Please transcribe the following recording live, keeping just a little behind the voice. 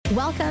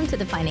Welcome to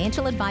the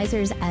Financial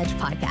Advisors Edge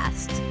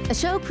podcast, a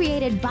show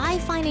created by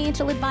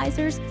financial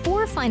advisors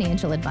for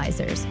financial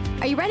advisors.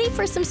 Are you ready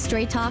for some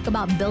straight talk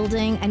about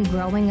building and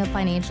growing a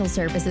financial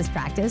services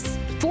practice?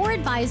 4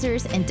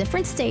 advisors in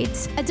different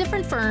states at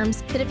different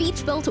firms that have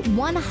each built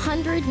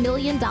 $100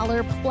 million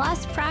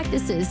plus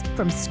practices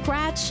from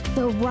scratch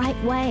the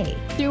right way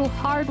through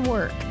hard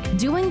work,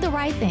 doing the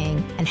right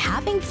thing, and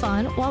having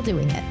fun while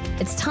doing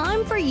it. It's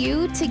time for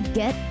you to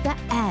get the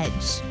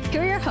edge.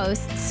 Here are your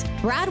hosts,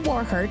 Brad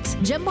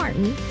Warhurt, Jim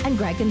Martin, and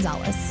Greg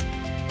Gonzalez.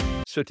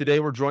 So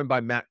today we're joined by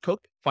Matt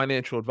Cook,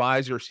 financial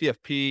advisor,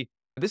 CFP.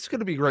 This is going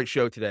to be a great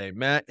show today.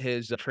 Matt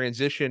has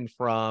transitioned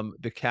from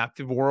the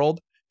captive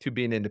world to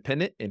being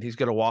independent, and he's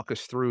going to walk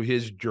us through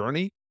his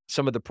journey,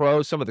 some of the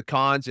pros, some of the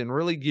cons, and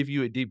really give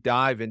you a deep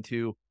dive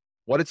into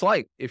what it's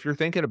like if you're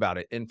thinking about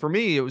it. And for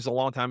me, it was a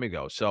long time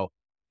ago. So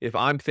if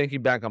I'm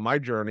thinking back on my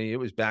journey, it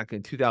was back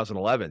in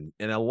 2011,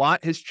 and a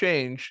lot has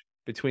changed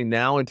between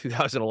now and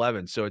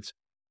 2011. So it's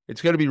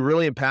going to be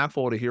really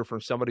impactful to hear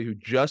from somebody who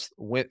just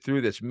went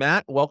through this.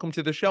 Matt, welcome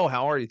to the show.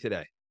 How are you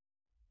today?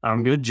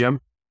 I'm good, Jim.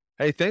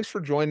 Hey, thanks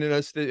for joining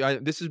us.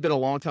 This has been a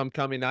long time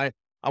coming. I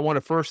want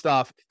to first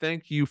off,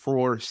 thank you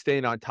for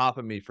staying on top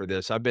of me for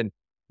this. I've been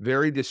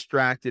very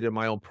distracted in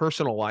my own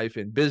personal life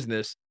and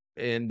business,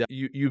 and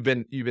you've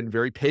been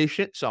very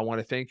patient. So I want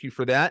to thank you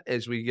for that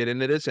as we get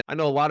into this. I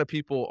know a lot of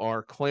people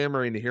are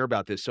clamoring to hear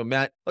about this. So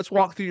Matt, let's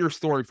walk through your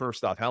story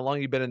first off. How long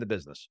have you been in the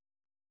business?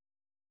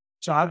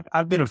 So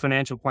I've been a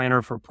financial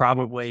planner for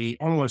probably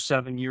almost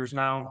 7 years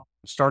now.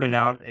 Started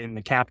out in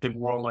the captive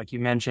world, like you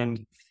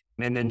mentioned,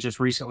 and then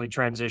just recently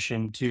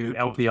transitioned to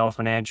LPL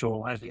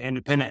Financial as the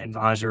independent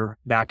advisor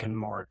back in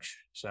March.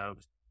 So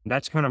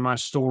that's kind of my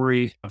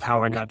story of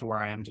how I got to where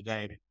I am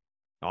today.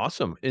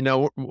 Awesome. You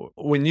know,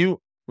 when you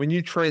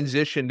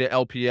transitioned to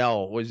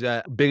LPL, was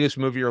that biggest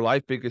move of your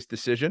life, biggest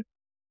decision?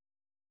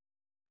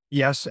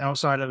 Yes,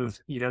 outside of,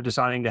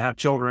 deciding to have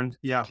children.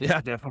 Yeah,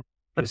 definitely.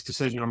 This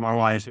decision of my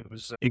life, it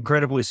was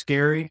incredibly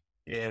scary.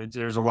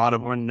 There's a lot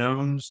of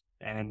unknowns,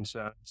 and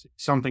it's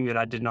something that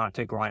I did not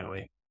take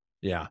lightly.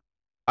 Yeah,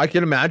 I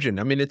can imagine.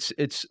 I mean,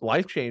 it's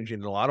life-changing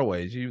in a lot of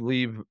ways. You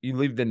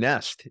leave the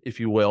nest, if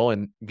you will,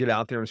 and get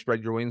out there and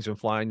spread your wings and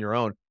fly on your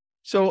own.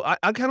 So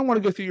I kind of want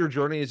to go through your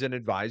journey as an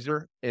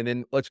advisor, and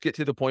then let's get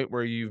to the point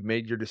where you've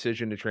made your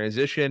decision to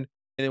transition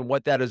and then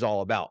what that is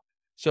all about.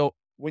 So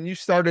when you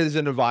started as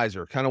an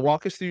advisor, kind of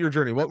walk us through your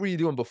journey. What were you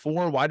doing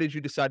before? Why did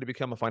you decide to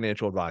become a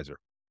financial advisor?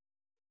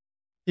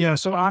 Yeah,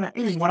 so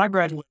when I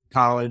graduated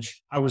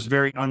college, I was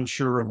very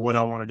unsure of what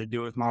I wanted to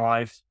do with my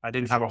life. I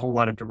didn't have a whole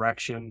lot of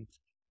direction.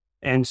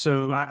 And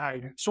so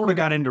I sort of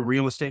got into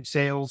real estate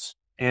sales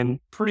and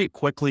pretty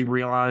quickly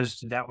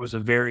realized that was a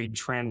very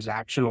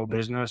transactional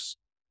business.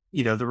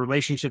 The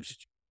relationships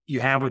you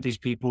have with these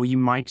people, you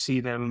might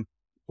see them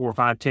 4,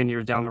 5, 10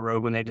 years down the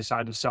road when they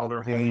decide to sell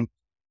their home.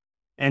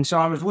 And so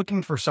I was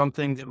looking for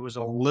something that was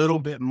a little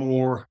bit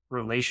more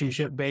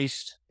relationship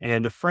based.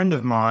 And a friend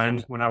of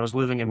mine, when I was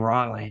living in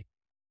Raleigh,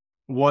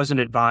 was an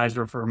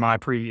advisor for my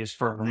previous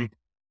firm.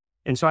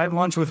 And so I had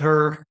lunch with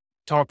her,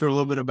 talked to her a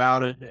little bit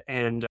about it.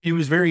 And it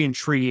was very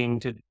intriguing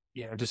to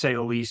say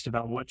the least,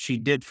 about what she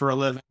did for a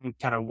living,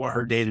 kind of what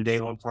her day-to-day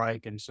looked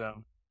like. And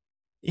so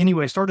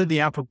anyway, started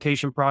the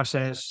application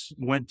process,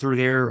 went through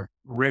their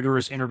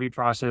rigorous interview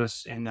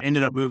process, and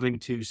ended up moving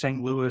to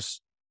St.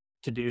 Louis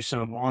to do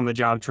some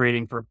on-the-job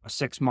training for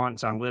 6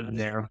 months. I lived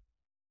there.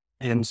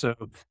 And so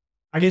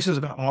I guess it was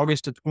about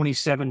August of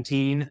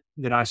 2017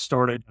 that I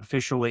started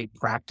officially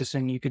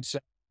practicing, you could say,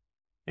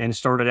 and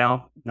started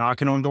out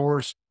knocking on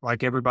doors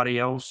like everybody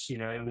else.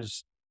 It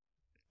was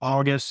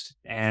August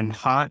and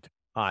hot.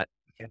 And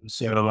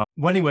so,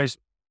 anyways,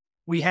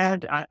 we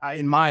had,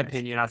 in my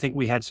opinion, I think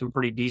we had some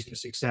pretty decent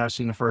success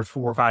in the first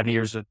 4 or 5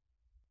 years of,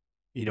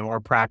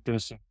 our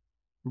practice.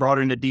 Brought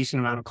in a decent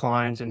amount of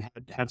clients and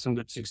had some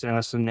good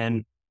success. And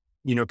then,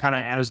 kind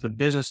of as the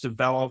business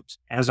developed,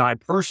 as I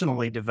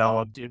personally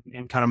developed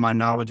in kind of my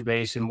knowledge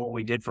base and what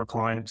we did for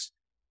clients,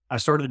 I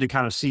started to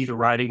kind of see the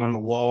writing on the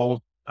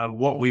wall of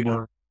what we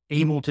were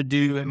able to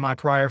do at my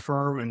prior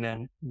firm, and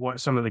then what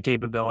some of the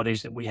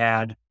capabilities that we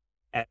had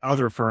at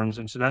other firms.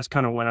 And so that's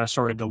kind of when I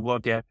started to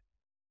look at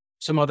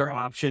some other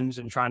options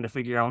and trying to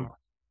figure out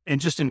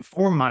and just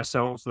inform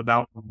myself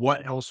about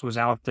what else was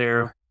out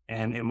there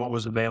and what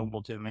was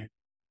available to me.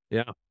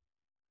 Yeah.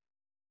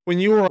 When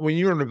you were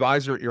an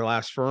advisor at your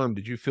last firm,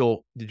 did you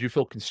feel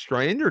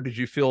constrained, or did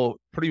you feel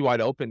pretty wide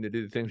open to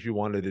do the things you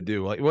wanted to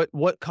do? Like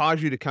what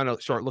caused you to kind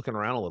of start looking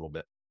around a little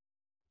bit?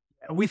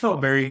 We felt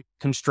very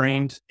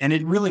constrained, and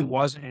it really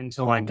wasn't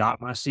until I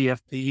got my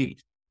CFP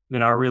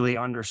that I really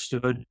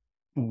understood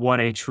what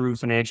a true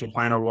financial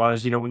planner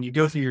was. When you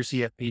go through your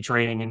CFP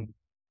training and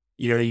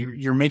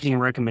you're making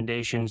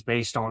recommendations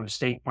based on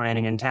estate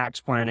planning and tax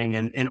planning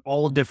and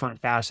all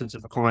different facets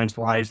of a client's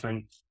life,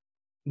 and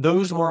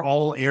those were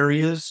all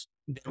areas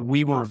that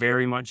we were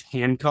very much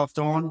handcuffed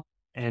on.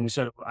 And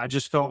so I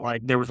just felt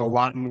like there was a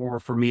lot more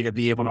for me to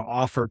be able to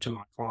offer to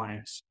my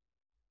clients.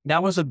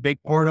 That was a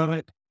big part of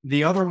it.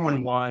 The other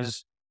one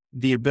was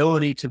the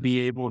ability to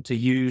be able to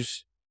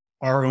use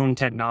our own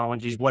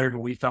technologies, whatever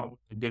we felt was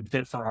a good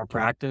fit for our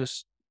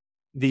practice.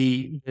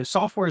 The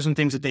softwares and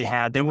things that they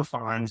had, they were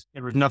fine.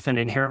 There was nothing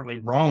inherently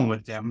wrong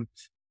with them.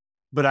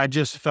 But I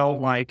just felt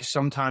like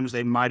sometimes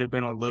they might have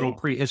been a little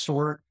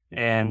prehistoric,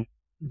 and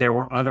there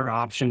were other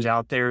options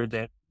out there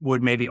that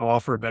would maybe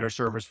offer a better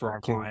service for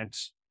our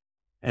clients.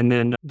 And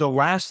then the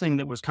last thing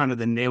that was kind of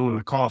the nail in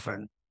the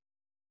coffin.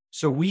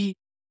 So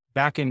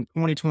back in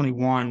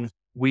 2021,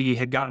 we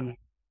had gotten to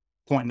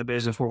a point in the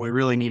business where we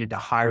really needed to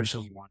hire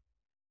someone.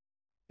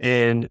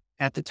 And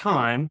at the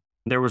time,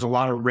 there was a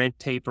lot of red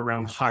tape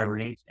around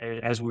hiring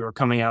as we were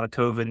coming out of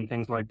COVID and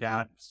things like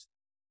that.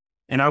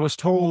 And I was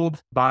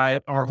told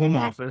by our home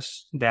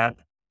office that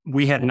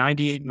we had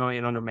 98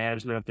 million under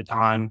management at the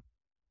time.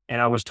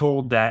 And I was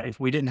told that if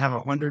we didn't have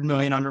 100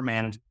 million under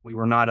management, we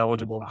were not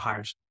eligible to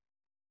hire.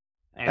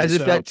 As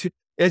if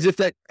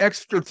that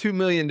extra $2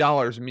 million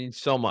means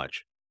so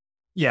much.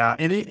 Yeah.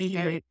 And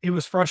it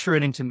was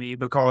frustrating to me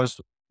because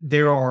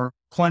there are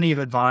plenty of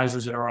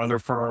advisors at our other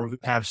firm who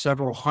have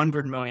several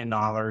 $100 million.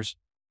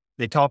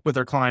 They talk with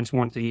their clients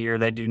once a year.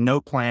 They do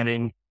no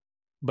planning,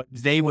 but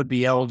they would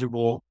be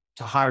eligible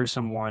to hire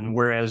someone.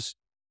 Whereas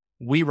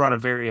we run a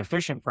very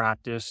efficient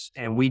practice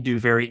and we do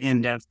very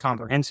in-depth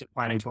comprehensive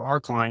planning for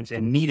our clients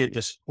and needed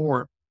the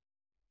support.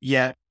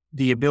 Yet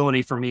the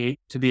ability for me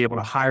to be able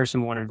to hire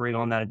someone and bring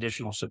on that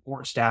additional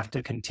support staff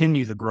to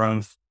continue the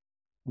growth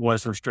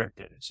was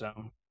restricted. So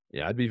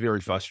yeah, I'd be very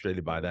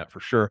frustrated by that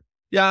for sure.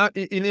 Yeah.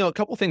 A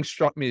couple of things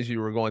struck me as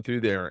you were going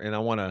through there, and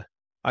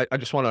I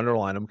just want to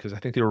underline them because I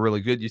think they were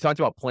really good. You talked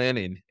about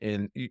planning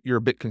and you're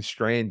a bit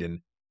constrained. And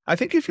I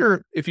think if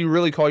you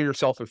really call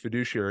yourself a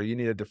fiduciary, you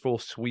need a full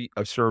suite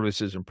of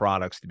services and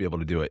products to be able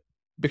to do it,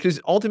 because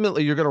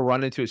ultimately you're going to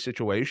run into a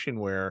situation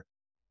where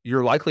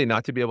you're likely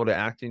not to be able to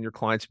act in your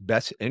client's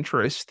best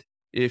interest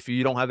if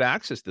you don't have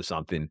access to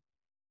something.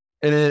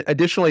 And then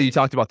additionally, you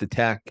talked about the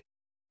tech.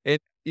 And,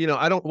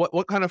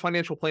 what kind of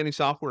financial planning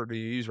software do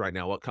you use right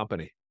now? What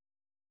company?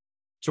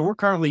 So we're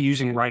currently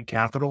using Right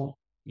Capital.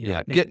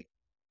 Yeah.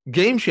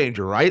 Game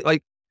changer, right?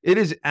 Like it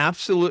is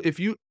absolute.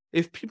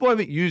 If people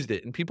haven't used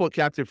it and people at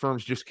captive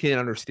firms just can't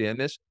understand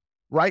this,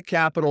 Right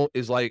Capital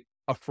is like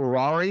a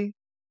Ferrari,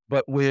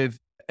 but with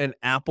an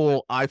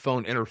Apple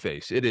iPhone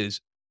interface. It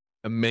is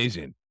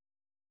amazing.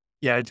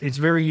 Yeah. It's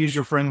very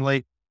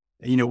user-friendly.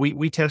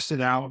 We tested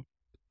out.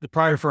 The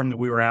prior firm that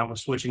we were at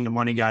was switching to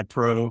Money Guide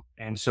Pro.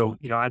 And so,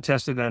 I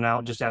tested that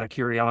out just out of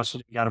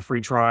curiosity, got a free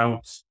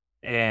trial.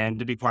 And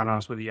to be quite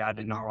honest with you, I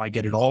did not like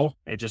it at all.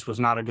 It just was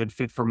not a good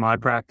fit for my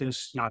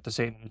practice. Not to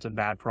say that it's a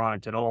bad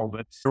product at all,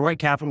 but the Right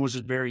Capital was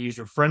just very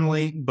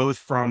user-friendly, both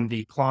from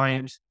the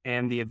client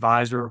and the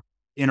advisor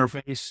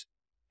interface.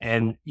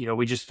 And,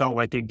 we just felt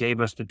like it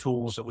gave us the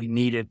tools that we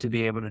needed to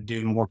be able to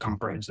do more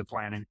comprehensive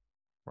planning.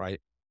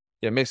 Right.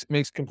 Yeah,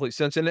 makes complete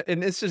sense.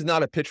 And this is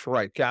not a pitch for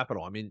Right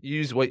Capital. I mean,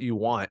 use what you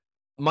want.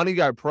 Money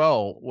Guide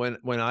Pro,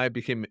 when I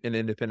became an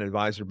independent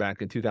advisor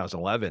back in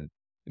 2011,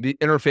 the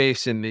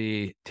interface and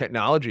the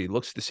technology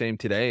looks the same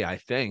today, I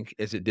think,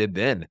 as it did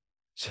then.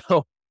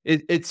 So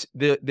it's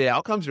the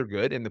outcomes are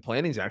good and the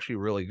planning is actually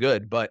really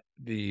good, but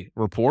the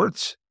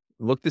reports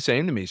look the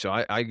same to me. So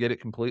I get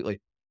it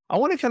completely. I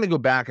want to kind of go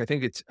back. I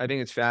think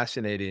it's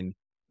fascinating,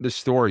 the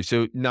story.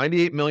 So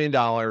 $98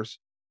 million.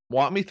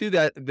 Walk me through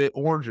the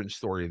origin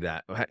story of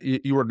that.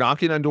 You were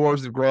knocking on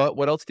doors to grow it.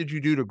 What else did you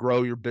do to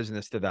grow your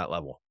business to that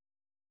level?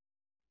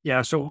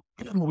 Yeah. So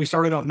we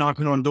started off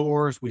knocking on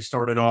doors. We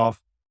started off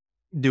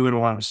doing a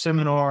lot of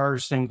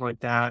seminars, things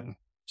like that.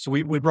 So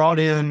we brought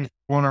in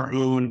on our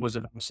own was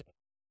about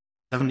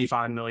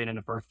 75 million in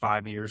the first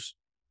 5 years.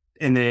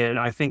 And then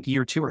I think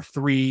year 2 or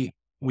 3,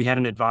 we had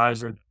an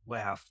advisor that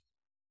left.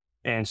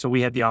 And so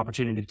we had the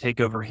opportunity to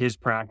take over his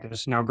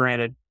practice. Now,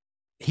 granted,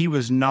 he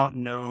was not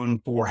known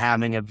for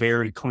having a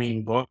very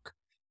clean book.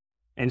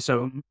 And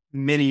so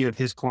many of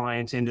his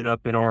clients ended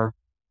up in our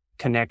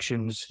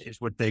connections,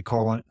 is what they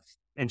call it.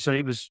 And so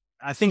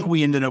I think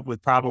we ended up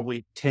with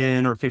probably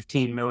 10 or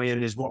 15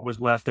 million is what was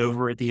left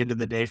over at the end of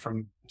the day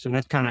so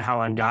that's kind of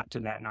how I got to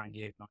that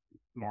 98 million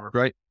mark.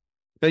 Right.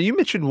 Now you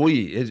mentioned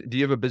do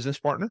you have a business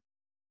partner?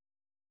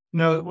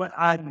 No,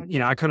 I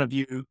kind of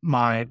view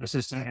my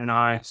assistant and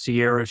I,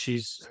 Sierra,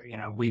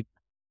 we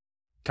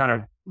kind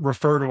of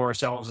refer to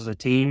ourselves as a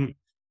team.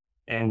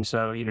 And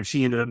so,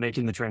 she ended up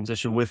making the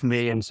transition with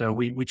me. And so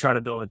we try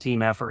to build a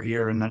team effort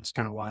here. And that's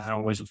kind of why I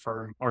always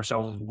refer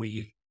ourselves as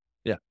we.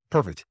 Yeah,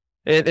 perfect.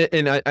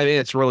 And I think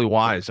it's really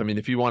wise. I mean,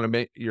 if you want to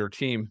make your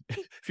team,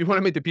 if you want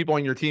to make the people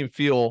on your team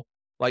feel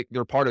like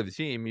they're part of the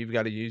team, you've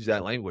got to use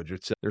that language.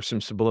 There's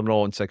some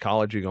subliminal and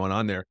psychology going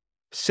on there.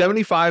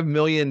 $75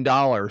 million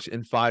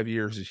in 5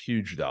 years is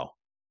huge though.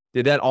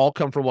 Did that all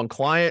come from one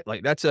client?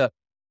 Like that's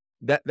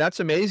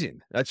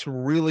amazing. That's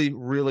really,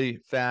 really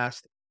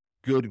fast,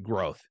 good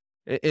growth.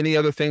 Any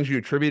other things you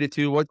attribute it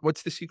to?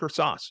 What's the secret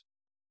sauce?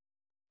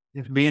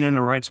 It's being in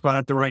the right spot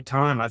at the right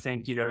time. I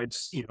think,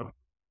 it's,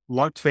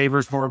 luck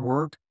favors hard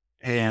work.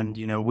 And,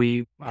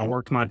 I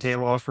worked my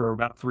tail off for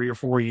about 3 or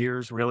 4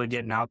 years, really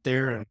getting out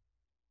there.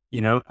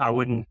 And, I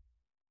wouldn't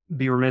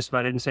be remiss if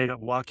I didn't say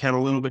that luck had a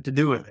little bit to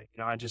do with it.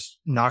 I just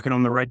knocking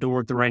on the right door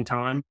at the right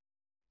time.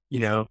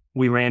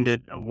 We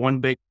landed one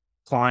big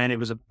client. It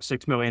was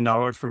 $6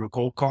 million from a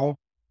cold call.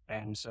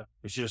 And so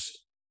it's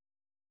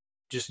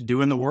just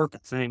doing the work, I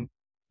think.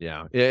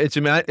 Yeah.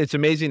 It's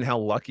amazing how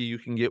lucky you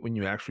can get when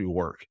you actually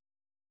work.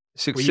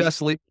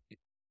 Successfully.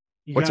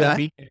 What's that?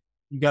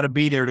 You got to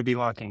be there to be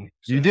lucky.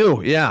 So. You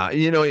do. Yeah.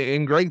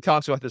 And Greg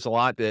talks about this a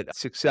lot, that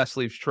success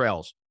leaves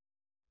trails.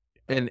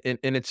 And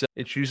it's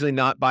usually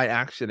not by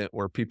accident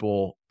where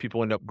people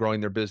end up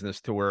growing their business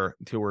to where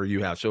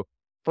you have. So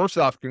first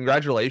off,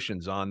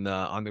 congratulations on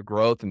the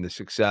growth and the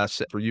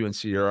success for you and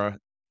Sierra.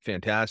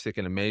 Fantastic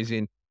and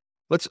amazing.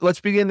 Let's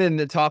begin then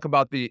to talk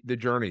about the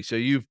journey. So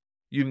you've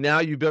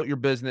built your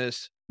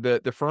business.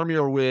 The firm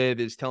you're with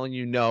is telling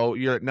you no.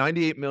 You're at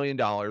 $98 million,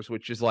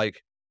 which is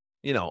like,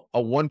 a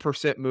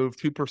 1% move,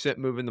 2%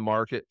 move in the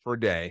market for a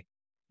day,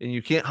 and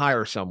you can't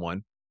hire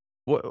someone.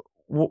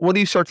 What do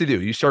you start to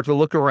do? You start to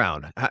look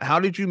around. How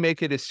did you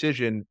make a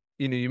decision?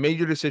 You made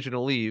your decision to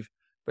leave,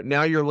 but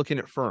now you're looking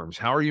at firms.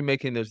 How are you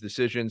making those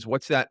decisions?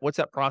 What's that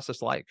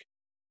process like?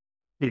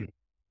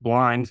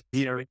 Blind.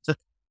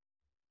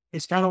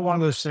 It's kind of one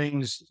of those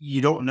things,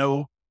 you don't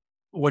know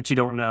what you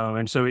don't know.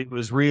 And so it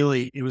was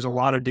a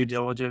lot of due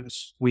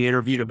diligence. We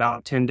interviewed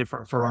about 10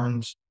 different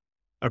firms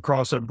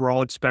across a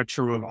broad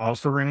spectrum of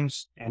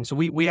offerings. And so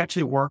we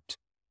actually worked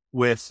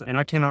with, and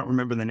I cannot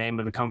remember the name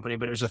of the company,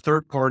 but it was a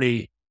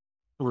third-party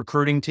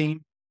recruiting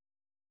team.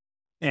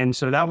 And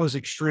so that was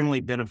extremely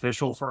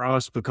beneficial for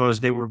us because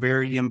they were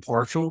very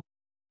impartial.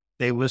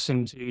 They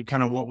listened to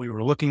kind of what we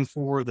were looking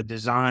for, the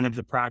design of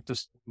the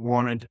practice we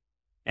wanted,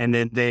 and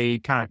then they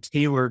kind of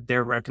tailored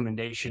their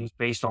recommendations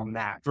based on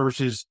that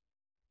versus,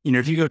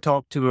 if you go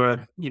talk to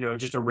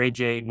just a Ray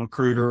J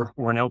recruiter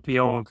or an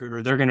LPL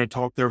recruiter, they're going to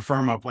talk their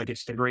firm up like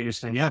it's the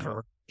greatest thing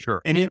ever.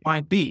 Sure. And it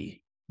might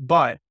be,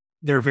 but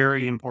they're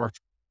very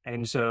impartial.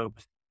 And so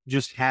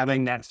just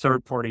having that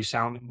third party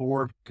sounding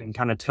board can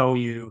kind of tell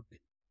you,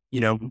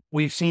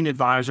 we've seen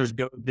advisors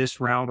go this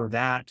route or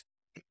that.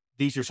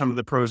 These are some of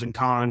the pros and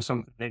cons.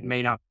 Something that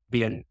may not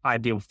be an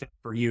ideal fit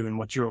for you and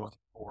what you're looking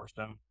for.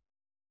 So.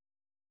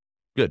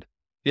 Good.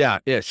 Yeah.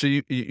 So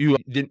you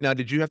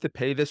did you have to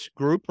pay this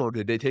group, or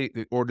did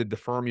the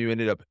firm you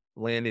ended up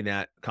landing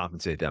at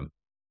compensate them?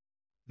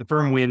 The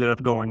firm we ended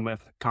up going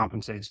with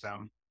compensates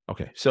them.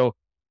 Okay. So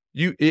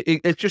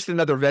it's just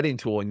another vetting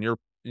tool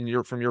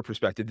from your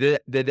perspective.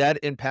 Did that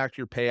impact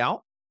your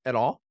payout at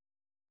all?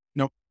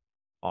 Nope.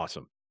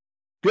 Awesome.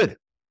 Good.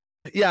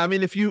 Yeah. I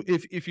mean, if you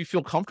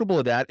feel comfortable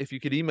with that, if you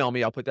could email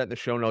me, I'll put that in the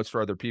show notes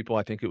for other people.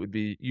 I think it would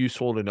be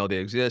useful to know they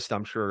exist.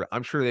 I'm sure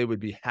they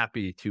would be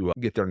happy to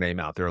get their name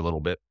out there a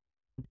little bit.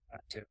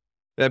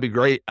 That'd be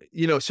great.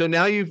 So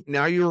now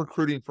you're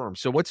recruiting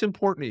firms. So what's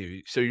important to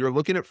you? So you're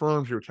looking at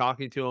firms, you're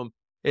talking to them,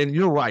 and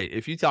you're right.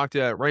 If you talk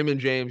to Raymond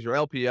James or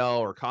LPL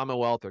or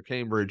Commonwealth or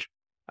Cambridge,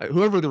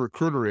 whoever the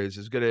recruiter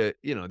is going to,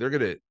 they're going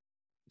to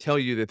tell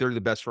you that they're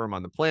the best firm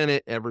on the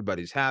planet.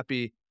 Everybody's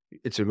happy.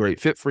 It's a great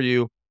fit for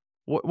you.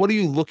 What are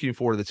you looking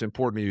for that's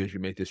important to you as you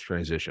make this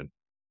transition?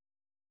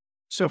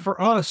 So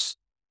for us,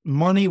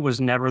 money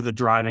was never the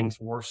driving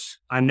force.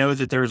 I know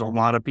that there's a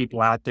lot of people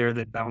out there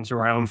that bounce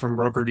around from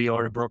broker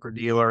dealer to broker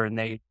dealer, and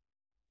they,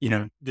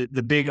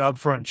 the big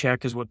upfront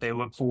check is what they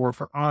look for.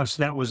 For us,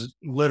 that was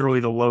literally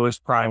the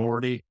lowest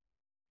priority.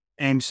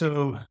 And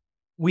so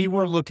we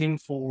were looking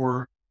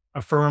for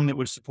a firm that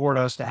would support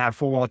us to have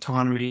full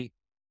autonomy,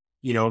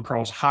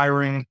 across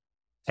hiring,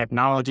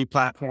 technology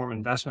platform,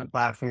 investment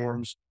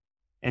platforms.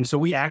 And so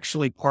we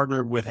actually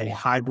partnered with a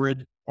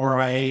hybrid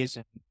RIAs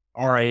and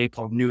RIA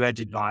called New Edge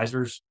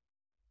Advisors,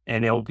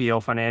 and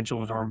LPL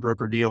Financial is our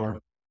broker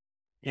dealer.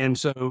 And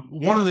so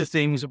one of the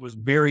things that was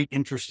very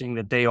interesting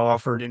that they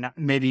offered, and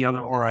maybe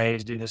other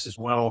RIAs do this as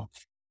well,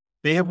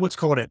 they have what's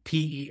called a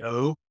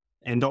PEO.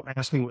 And don't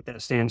ask me what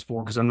that stands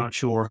for because I'm not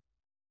sure.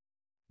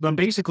 But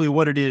basically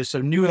what it is, so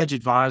New Edge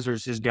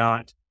Advisors has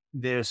got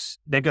this,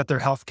 they've got their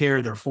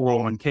healthcare, their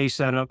 401k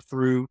set up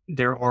through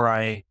their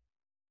RIA.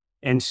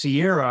 And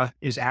Sierra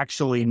is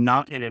actually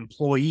not an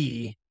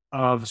employee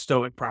of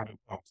Stoic Private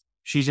Wealth.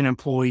 She's an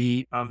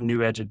employee of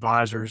New Edge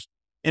Advisors,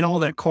 and all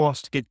that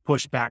cost gets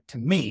pushed back to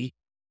me.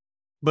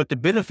 But the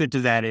benefit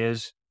to that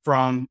is,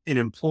 from an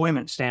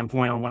employment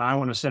standpoint, when I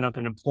want to set up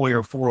an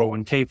employer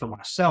 401k for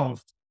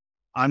myself,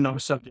 I'm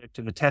not subject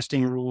to the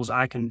testing rules.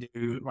 I can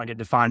do like a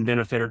defined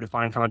benefit or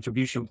defined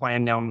contribution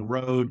plan down the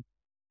road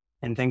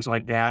and things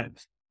like that.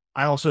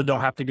 I also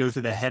don't have to go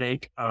through the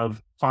headache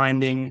of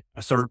finding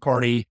a third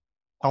party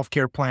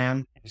healthcare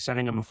plan and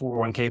setting up a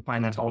 401k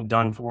plan. That's all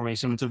done for me.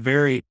 So it's a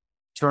very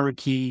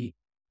turnkey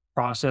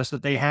process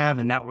that they have.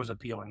 And that was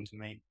appealing to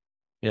me.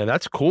 Yeah,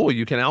 that's cool.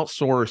 You can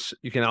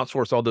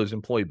outsource all those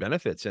employee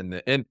benefits and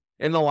the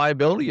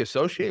liability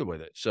associated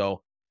with it.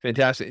 So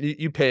fantastic.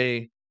 You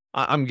pay,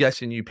 I'm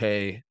guessing you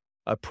pay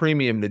a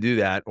premium to do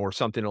that or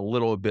something a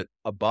little bit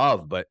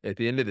above. But at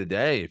the end of the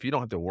day, if you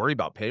don't have to worry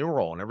about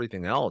payroll and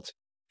everything else,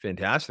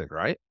 fantastic,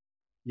 right?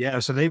 Yeah.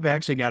 So they've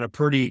actually got a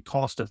pretty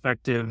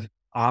cost-effective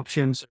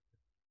options.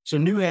 So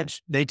New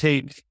Edge, they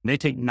take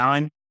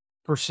 9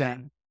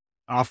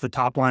 off the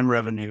top line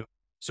revenue.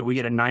 So we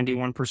get a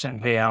 91%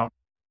 payout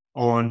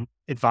on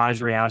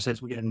advisory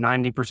assets. We get a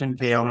 90%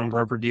 payout on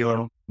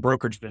broker-dealer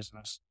brokerage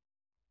business.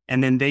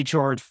 And then they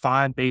charge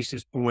 5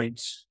 basis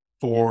points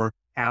for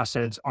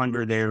assets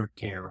under their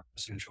care,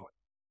 essentially.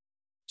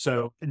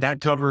 So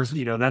that covers,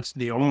 that's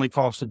the only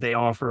cost that they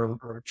offer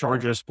or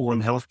charge us for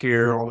in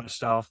healthcare, all that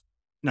stuff.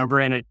 Now,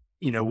 granted,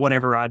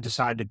 whatever I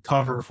decide to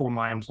cover for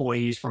my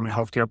employees from a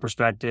healthcare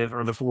perspective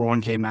or the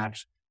 401k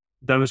match,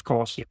 those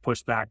costs get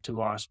pushed back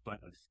to us, but,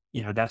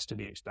 that's to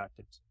be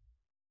expected.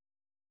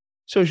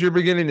 So as you're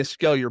beginning to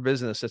scale your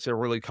business, that's a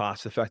really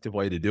cost-effective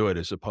way to do it,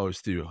 as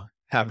opposed to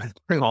having to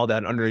bring all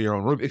that under your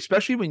own roof,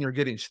 especially when you're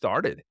getting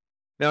started.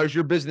 Now, as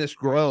your business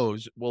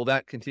grows, will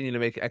that continue to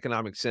make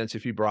economic sense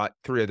if you brought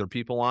 3 other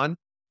people on?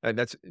 And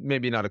that's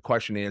maybe not a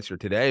question to answer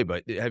today,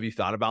 but have you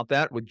thought about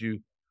that? Would you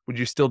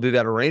still do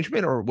that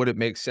arrangement, or would it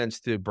make sense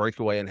to break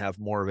away and have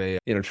more of a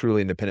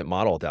truly independent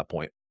model at that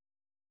point?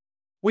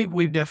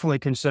 We've definitely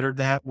considered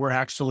that. We're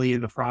actually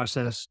in the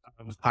process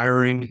of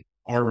hiring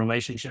our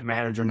relationship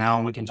manager now,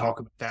 and we can talk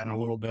about that in a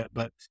little bit.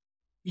 But,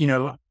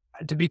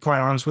 to be quite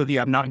honest with you,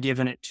 I've not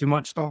given it too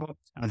much thought.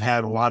 I've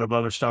had a lot of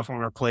other stuff on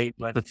our plate,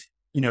 but,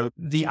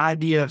 the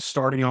idea of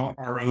starting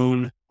our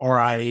own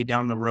RIA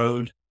down the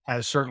road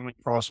has certainly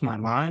crossed my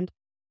mind.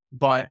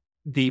 But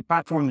the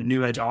platform that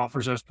New Edge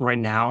offers us right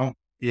now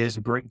is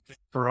a great fit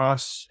for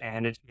us,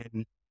 and it's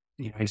been,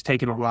 it's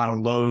taken a lot of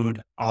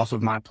load off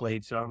of my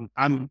plate. So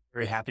I'm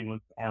very happy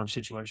with our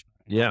situation.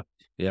 Yeah.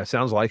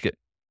 Sounds like it.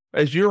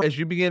 As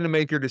you begin to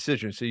make your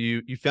decision, so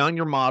you found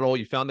your model,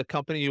 you found the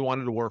company you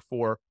wanted to work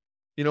for,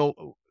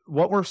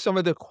 what were some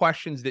of the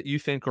questions that you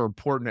think are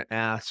important to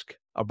ask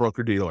a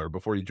broker dealer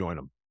before you join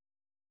them?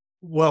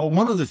 Well,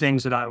 one of the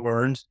things that I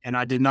learned, and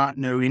I did not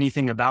know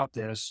anything about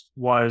this,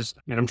 was,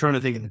 and I'm trying to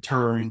think of the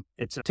term,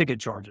 it's ticket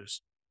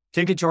charges.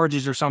 Ticket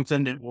charges are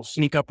something that will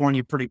sneak up on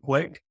you pretty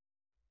quick.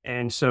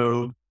 And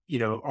so,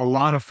 a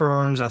lot of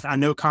firms, I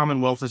know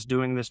Commonwealth is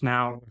doing this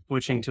now,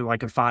 switching to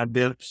like a 5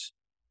 bips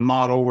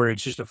model where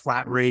it's just a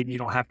flat rate. You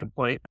don't have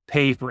to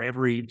pay for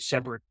every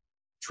separate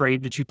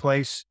trade that you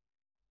place.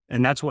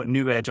 And that's what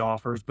New Edge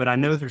offers. But I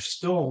know there's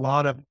still a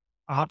lot of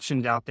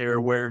options out there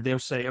where they'll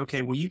say,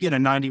 okay, well, you get a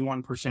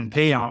 91%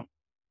 payout,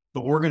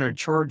 but we're going to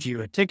charge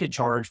you a ticket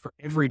charge for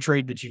every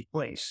trade that you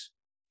place.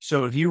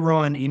 So if you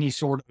run any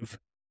sort of,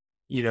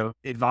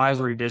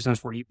 advisory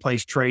business where you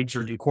place trades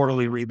or do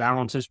quarterly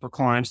rebalances for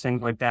clients,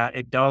 things like that,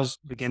 it does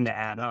begin to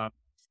add up.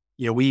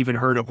 We even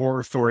heard a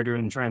horror story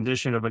during the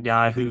transition of a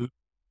guy who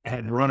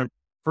had run a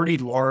pretty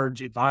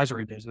large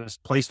advisory business,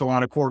 placed a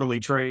lot of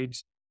quarterly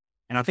trades.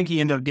 And I think he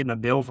ended up getting a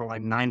bill for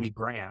like 90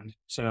 grand.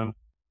 So,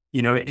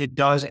 it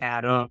does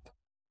add up.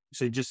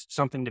 So just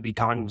something to be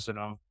cognizant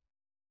of.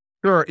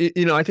 Sure.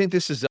 I think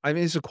this is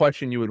a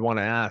question you would want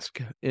to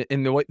ask.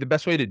 And the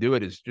best way to do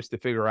it is just to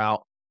figure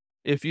out,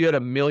 if you had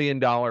 $1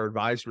 million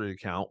advisory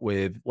account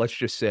with, let's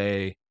just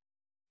say,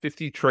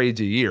 50 trades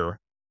a year,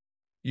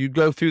 you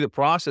go through the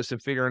process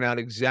of figuring out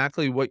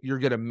exactly what you're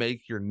going to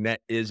make your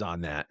net is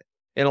on that.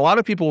 And a lot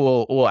of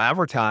people will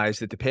advertise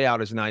that the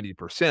payout is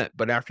 90%,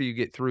 but after you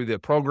get through the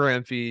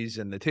program fees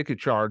and the ticket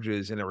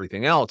charges and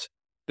everything else,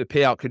 the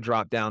payout could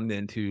drop down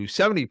then to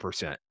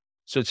 70%.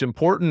 So it's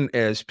important,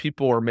 as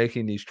people are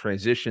making these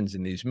transitions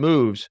and these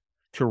moves,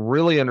 to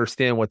really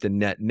understand what the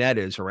net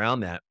is around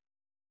that.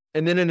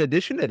 And then in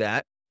addition to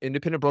that,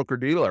 independent broker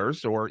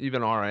dealers or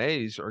even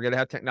RIAs are going to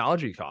have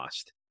technology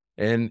costs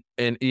and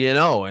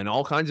E&O and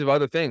all kinds of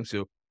other things.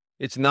 So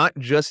it's not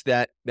just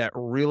that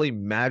really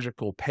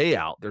magical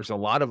payout. There's a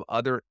lot of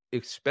other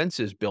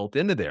expenses built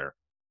into there.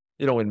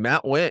 When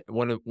Matt went,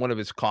 one of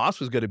his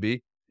costs was going to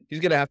be, he's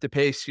going to have to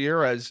pay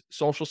Sierra's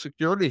Social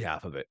Security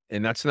half of it.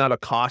 And that's not a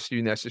cost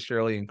you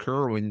necessarily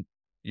incur when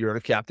you're at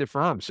a captive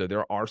firm. So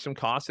there are some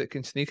costs that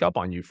can sneak up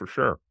on you for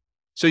sure.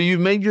 So you've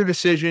made your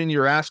decision,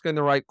 you're asking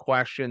the right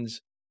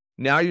questions.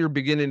 Now you're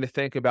beginning to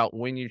think about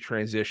when you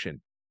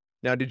transition.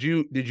 Now,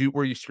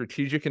 were you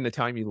strategic in the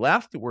time you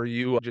left? Were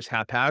you just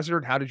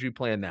haphazard? How did you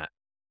plan that?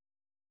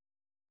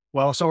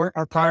 Well, so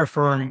our prior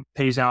firm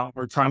pays out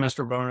their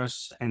trimester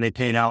bonus, and they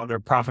paid out their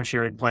profit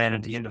sharing plan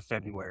at the end of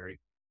February.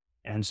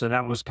 And so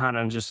that was kind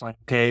of just like,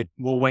 okay,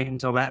 we'll wait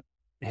until that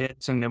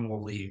hits and then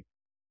we'll leave.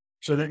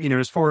 So that,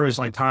 as far as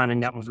like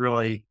timing, that was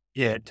really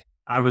it.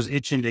 I was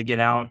itching to get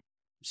out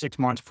 6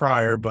 months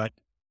prior, but,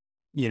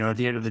 at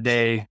the end of the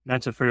day,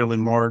 that's a fairly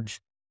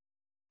large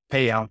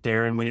payout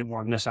there, and we didn't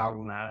want to miss out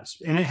on that.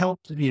 And it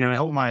helped,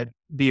 helped my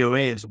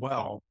BOA as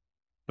well,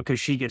 because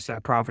she gets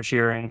that profit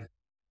sharing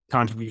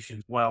contribution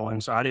as well.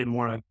 And so I didn't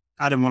want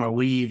to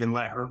leave and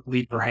let her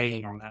leave her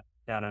hanging on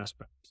that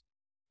aspect.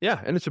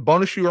 Yeah. And it's a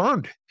bonus you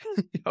earned.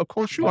 Of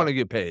course you want to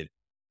get paid.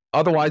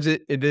 Otherwise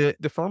the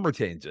firm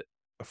retains it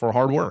for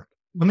hard work.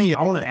 I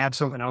want to add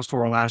something else to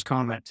our last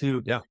comment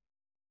too. Yeah.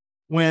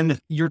 When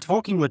you're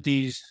talking with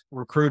these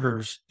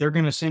recruiters, they're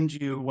going to send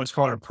you what's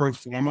called a pro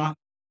forma.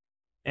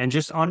 And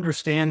just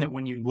understand that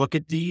when you look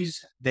at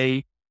these,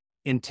 they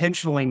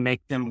intentionally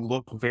make them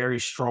look very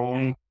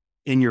strong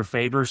in your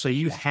favor. So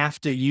you have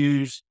to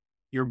use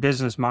your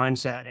business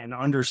mindset and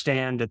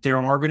understand that there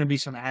are going to be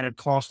some added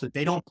costs that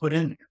they don't put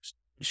in there.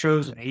 It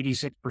shows an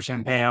 86%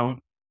 payout.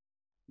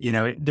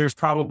 There's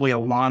probably a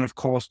lot of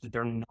costs that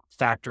they're not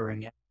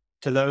factoring in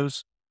to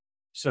those.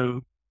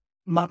 So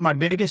my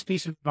biggest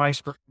piece of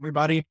advice for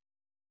everybody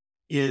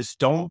is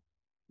don't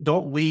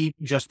lead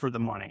just for the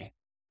money.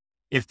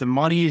 If the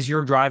money is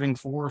your driving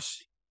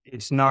force,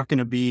 it's not going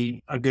to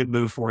be a good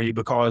move for you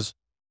because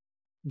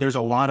there's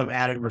a lot of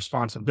added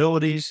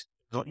responsibilities.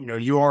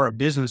 You are a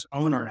business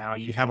owner now.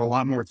 You have a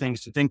lot more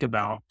things to think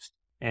about.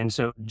 And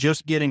so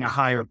just getting a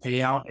higher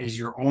payout is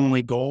your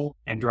only goal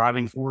and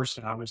driving force.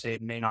 And I would say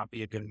it may not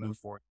be a good move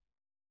for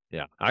you.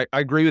 Yeah, I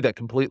agree with that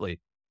completely.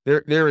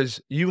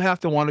 You have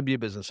to want to be a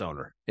business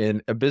owner,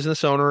 and a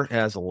business owner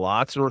has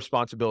lots of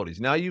responsibilities.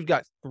 Now you've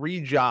got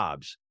 3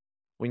 jobs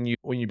when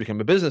you become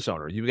a business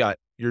owner.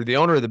 You're the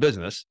owner of the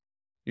business,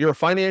 you're a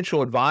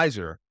financial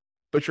advisor,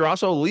 but you're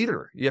also a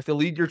leader. You have to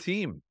lead your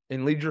team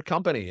and lead your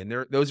company. And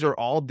those are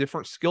all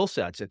different skill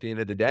sets at the end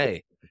of the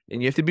day.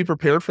 And you have to be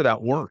prepared for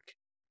that work.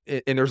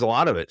 And there's a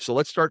lot of it. So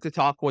let's start to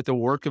talk what the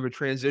work of a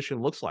transition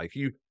looks like.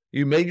 You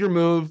made your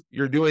move,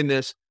 you're doing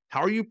this.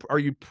 How are you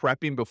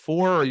prepping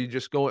before? Or are you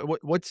just going, well,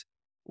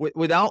 let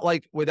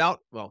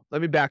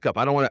me back up.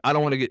 I don't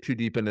want to get too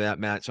deep into that,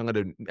 Matt. So I'm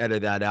going to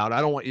edit that out.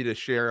 I don't want you to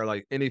share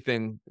like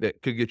anything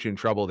that could get you in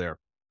trouble there.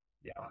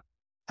 Yeah.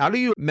 How do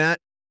you, Matt,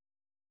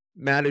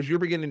 as you're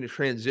beginning to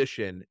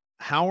transition,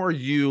 how are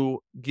you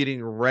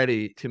getting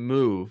ready to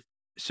move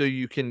so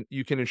you can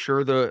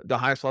ensure the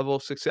highest level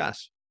of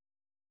success?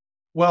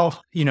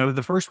 Well,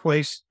 the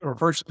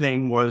first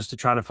thing was to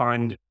try to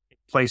find a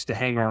place to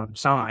hang our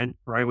sign,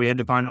 right? We had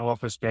to find an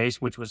office space,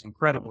 which was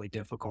incredibly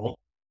difficult.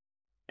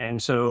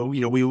 And so,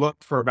 we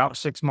looked for about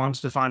 6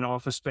 months to find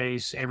office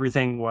space.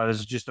 Everything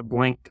was just a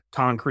blank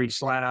concrete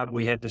slab.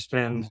 We had to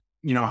spend,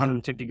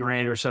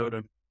 $150,000 or so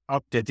to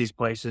update these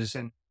places.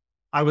 And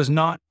I was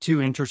not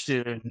too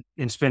interested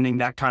in spending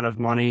that kind of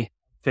money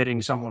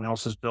fitting someone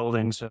else's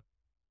building. So,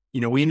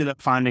 we ended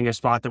up finding a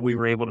spot that we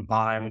were able to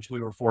buy, which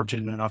we were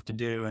fortunate enough to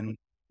do. And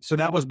so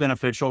that was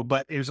beneficial,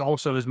 but it was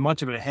also as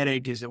much of a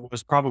headache as it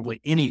was probably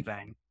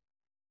anything,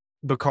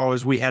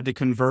 because we had to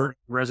convert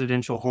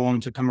residential home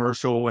to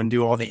commercial and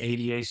do all the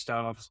ADA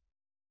stuff.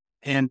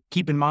 And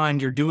keep in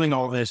mind, you're doing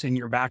all this in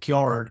your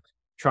backyard,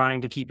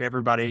 trying to keep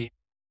everything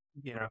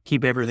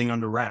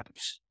under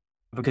wraps.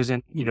 Because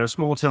in,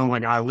 small town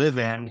like I live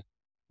in,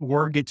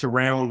 word gets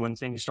around when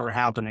things start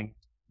happening.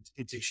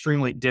 It's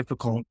extremely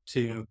difficult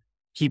to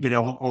keep it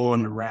all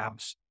under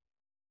wraps.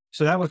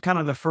 So that was kind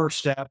of the first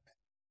step.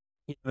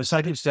 The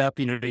second step,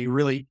 you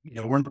really,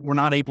 we're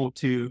not able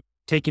to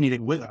take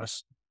anything with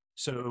us.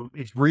 So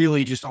it's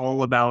really just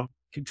all about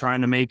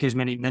trying to make as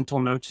many mental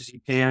notes as you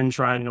can,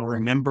 trying to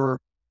remember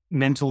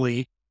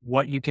mentally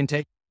what you can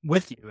take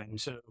with you. And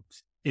so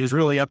it was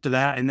really up to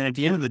that. And then at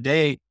the end of the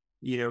day,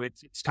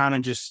 it's kind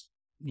of just,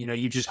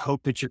 you just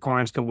hope that your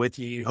clients come with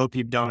you. You hope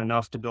you've done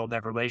enough to build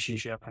that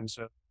relationship. And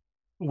so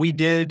we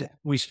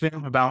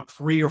spent about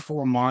 3 or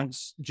 4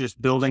 months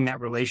just building that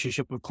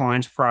relationship with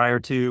clients prior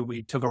to.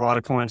 We took a lot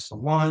of clients to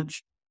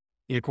lunch.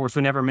 Of course,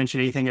 we never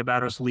mentioned anything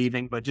about us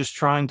leaving, but just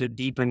trying to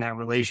deepen that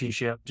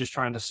relationship, just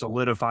trying to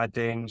solidify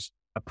things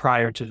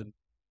prior to them.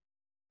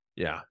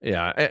 Yeah.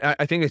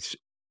 I think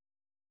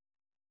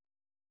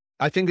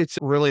it's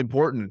really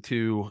important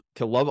to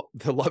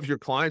love your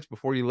clients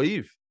before you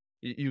leave.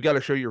 You got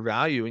to show your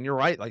value, and you're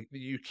right. Like,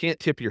 you can't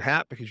tip your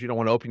hat because you don't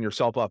want to open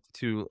yourself up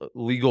to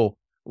legal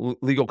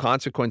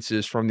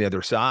consequences from the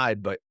other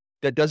side. But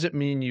that doesn't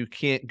mean you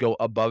can't go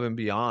above and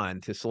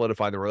beyond to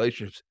solidify the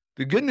relationships.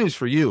 The good news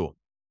for you,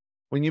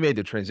 when you made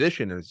the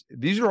transition, is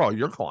these are all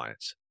your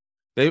clients.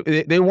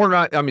 They were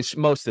not, I mean,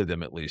 most of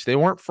them at least, they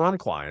weren't firm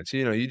clients.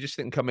 You just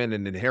didn't come in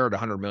and inherit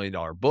 $100 million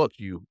book.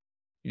 You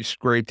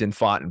scraped and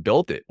fought and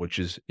built it, which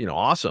is,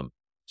 awesome.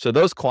 So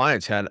those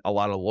clients had a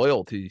lot of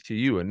loyalty to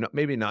you, and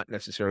maybe not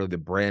necessarily the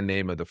brand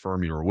name of the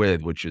firm you were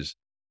with, which is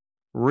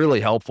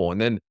really helpful.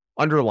 And then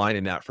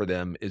underlining that for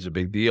them is a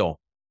big deal.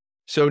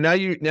 So now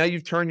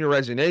you've turned your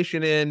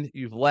resignation in,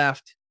 you've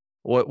left.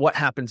 What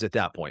happens at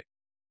that point?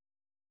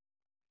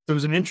 It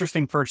was an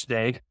interesting first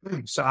day.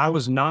 So I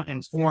was not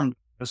informed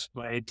this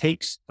way. It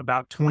takes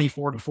about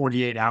 24 to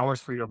 48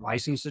 hours for your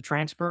license to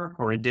transfer,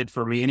 or it did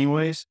for me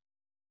anyways.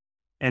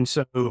 And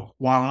so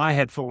while I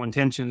had full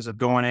intentions of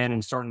going in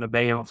and starting to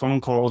make phone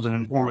calls and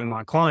informing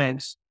my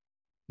clients,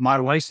 my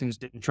license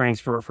didn't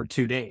transfer for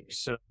 2 days.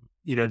 So,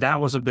 that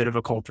was a bit of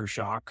a culture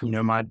shock.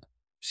 My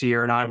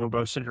Sierra and I were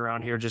both sitting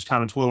around here just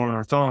kind of twiddling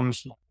our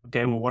thumbs.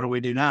 Okay, well, what do we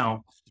do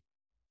now?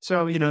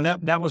 So,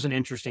 that was an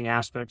interesting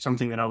aspect,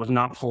 something that I was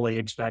not fully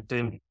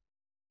expecting.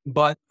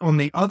 But on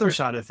the other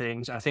side of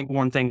things, I think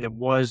one thing that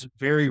was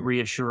very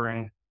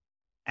reassuring,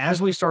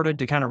 as we started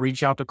to kind of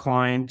reach out to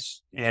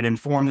clients and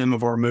inform them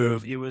of our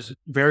move, it was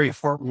very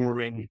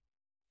heartwarming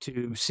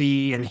to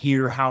see and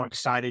hear how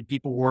excited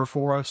people were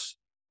for us.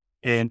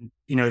 And,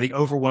 the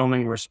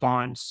overwhelming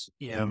response,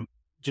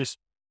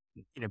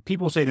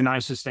 people say the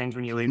nicest things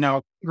when you leave.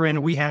 Now,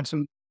 granted, we had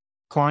some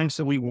clients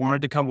that we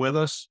wanted to come with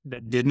us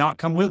that did not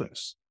come with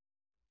us.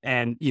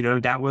 And,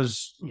 that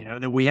was,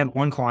 that we had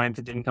one client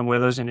that didn't come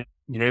with us, and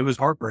it was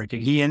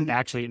heartbreaking. He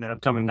actually ended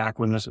up coming back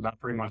with us about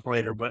 3 months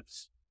later. But,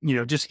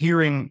 just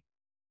hearing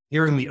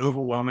the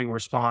overwhelming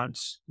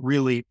response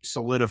really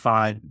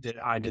solidified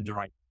that I did the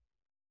right.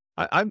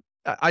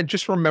 I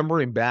just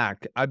remembering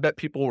back, I bet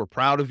people were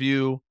proud of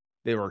you.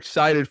 They were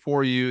excited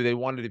for you. They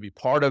wanted to be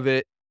part of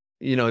it.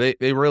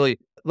 They really,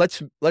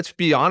 let's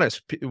be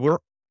honest.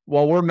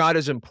 While we're not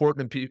as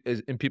important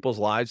in people's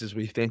lives as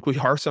we think we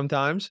are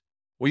sometimes,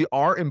 we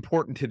are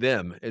important to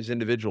them as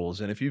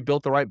individuals. And if you've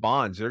built the right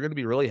bonds, they're going to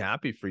be really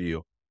happy for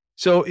you.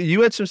 So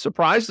you had some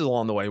surprises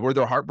along the way. Were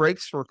there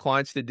heartbreaks for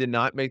clients that did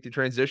not make the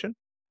transition?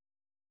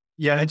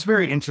 Yeah, it's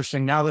very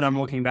interesting. Now that I'm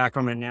looking back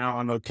on it now,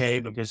 I'm okay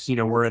because,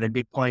 we're at a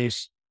big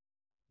place.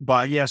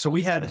 But yeah, so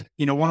we had,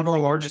 one of our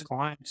largest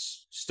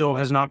clients still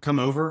has not come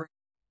over,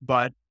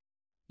 but,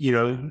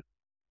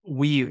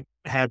 we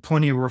had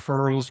plenty of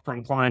referrals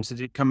from clients that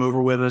did come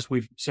over with us.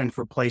 We've since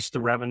replaced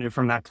the revenue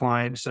from that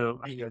client.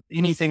 So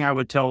anything I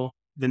would tell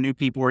the new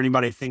people or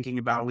anybody thinking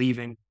about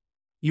leaving,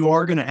 you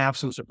are going to have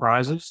some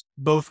surprises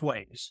both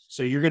ways.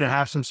 So you're going to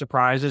have some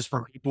surprises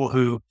from people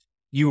who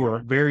you are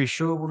very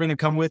sure were going to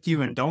come with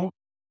you and don't,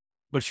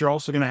 but you're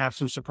also going to have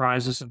some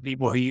surprises of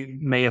people who you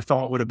may have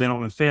thought would have been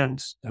on the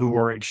fence who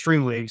are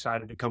extremely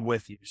excited to come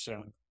with you.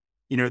 So,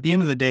 at the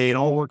end of the day, it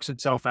all works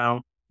itself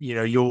out.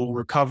 You'll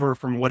recover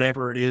from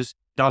whatever it is,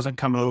 doesn't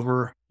come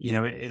over,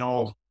 it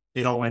all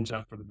ends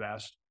up for the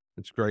best.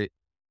 That's great.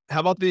 How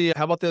about the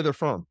other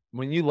firm?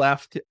 When you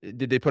left,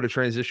 did they put a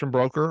transition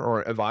broker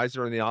or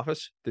advisor in the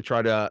office to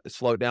try to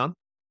slow it down?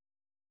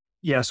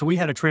 Yeah. So we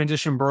had a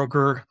transition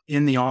broker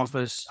in the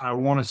office.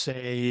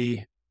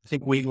 I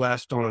think we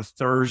left on a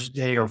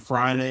Thursday or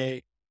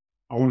Friday.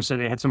 I want to say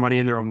they had somebody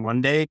in there on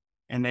Monday,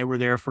 and they were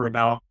there for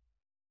about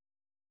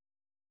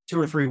 2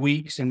 or 3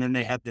 weeks. And then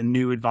they had the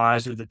new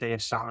advisor that they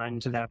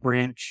assigned to that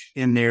branch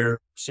in there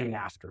soon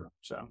after.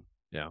 So,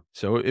 yeah.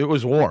 So it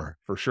was war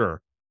for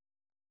sure.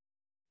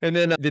 And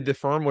then did the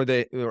firm, were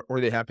they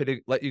happy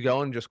to let you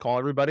go and just call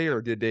everybody,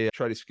 or did they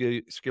try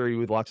to scare you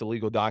with lots of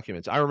legal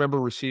documents? I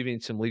remember receiving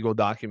some legal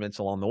documents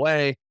along the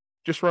way,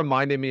 just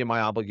reminding me of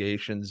my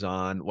obligations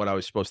on what I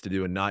was supposed to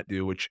do and not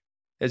do, which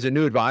as a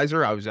new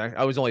advisor, I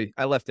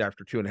left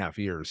after 2.5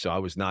 years. So I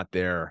was not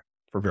there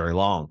for very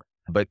long,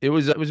 but it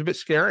was a bit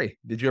scary.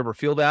 Did you ever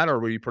feel that, or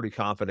were you pretty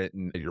confident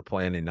in your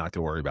plan and not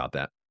to worry about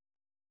that?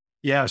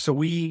 Yeah. So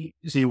we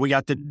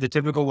got the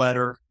typical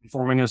letter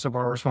informing us of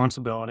our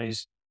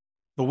responsibilities,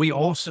 but we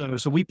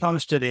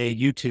posted a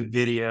YouTube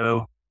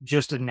video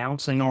just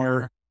announcing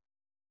our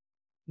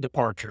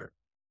departure.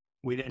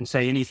 We didn't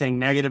say anything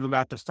negative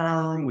about the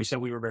firm. We said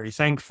we were very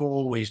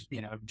thankful. We,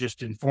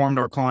 just informed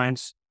our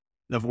clients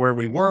of where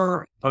we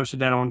were, posted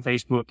that on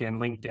Facebook and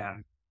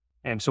LinkedIn.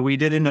 And so we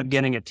did end up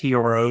getting a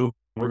TRO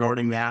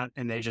regarding that.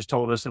 And they just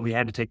told us that we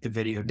had to take the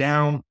video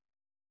down,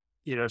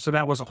 so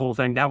that was a whole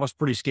thing. That was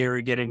pretty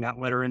scary getting that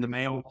letter in the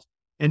mail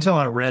until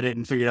I read it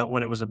and figured out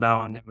what it was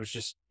about. And it was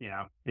just,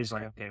 he's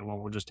like, okay, well,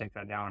 we'll just take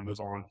that down and move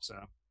on. So,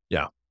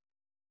 yeah.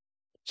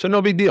 So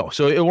no big deal.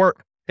 So it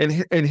worked.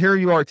 And here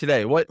you are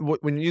today. What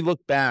when you look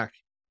back,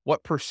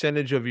 what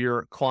percentage of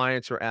your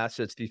clients or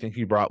assets do you think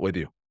you brought with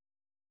you?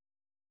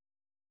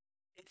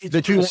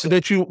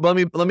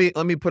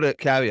 Let me put a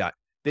caveat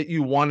that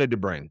you wanted to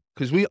bring,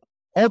 because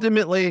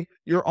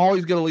you're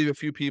always going to leave a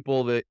few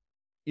people that,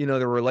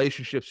 the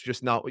relationship's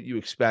just not what you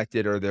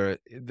expected, or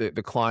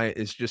the client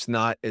is just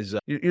not as,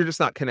 you're just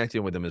not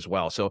connecting with them as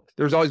well. So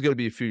there's always going to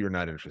be a few you're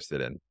not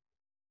interested in.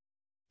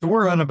 So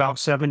we're on about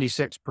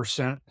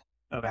 76%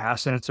 of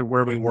assets of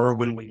where we were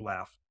when we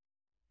left.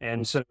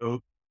 And so,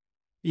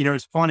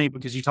 it's funny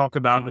because you talk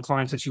about the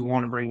clients that you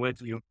want to bring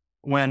with you.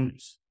 When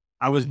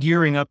I was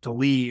gearing up to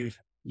leave,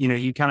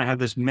 you kind of have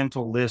this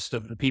mental list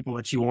of the people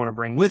that you want to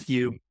bring with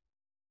you.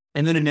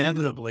 And then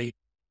inevitably,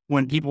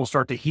 when people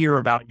start to hear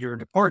about your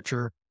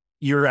departure,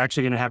 you're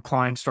actually going to have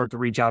clients start to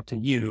reach out to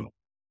you.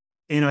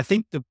 And I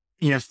think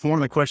one of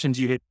the questions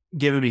you had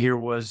given me here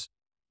was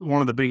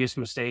one of the biggest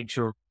mistakes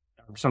or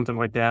something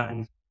like that.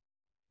 And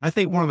I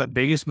think one of the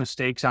biggest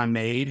mistakes I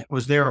made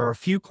was there are a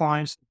few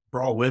clients that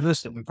brought with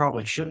us that we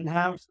probably shouldn't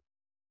have.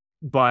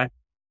 But,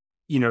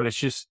 it's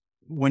just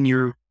when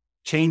you're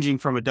changing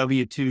from a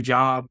W-2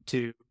 job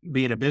to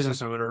being a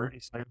business owner,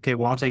 it's like, okay,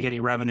 well, I'll take any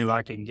revenue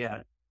I can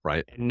get.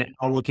 Right. And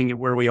now looking at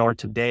where we are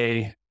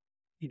today,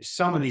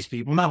 some of these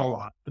people, not a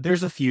lot, but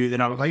there's a few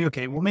that I was like,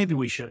 okay, well, maybe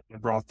we shouldn't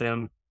have brought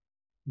them.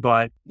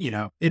 But,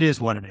 it is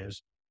what it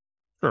is.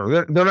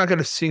 Sure. They're not going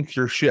to sink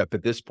your ship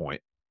at this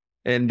point.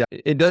 And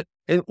and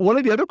one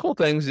of the other cool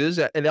things is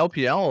at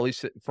LPL, at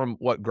least from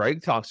what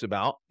Greg talks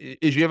about,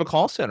 is you have a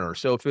call center.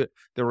 So if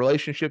the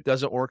relationship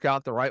doesn't work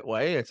out the right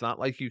way, it's not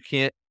like you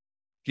can't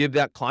give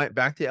that client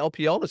back to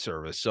LPL to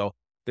service. So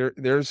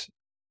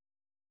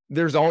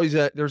there's always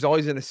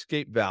an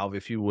escape valve,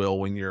 if you will,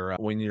 when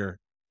you're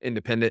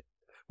independent,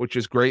 which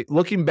is great.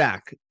 Looking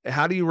back,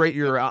 how do you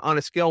rate on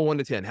a scale of 1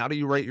 to 10? How do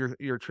you rate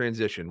your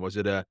transition? Was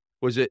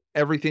it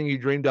everything you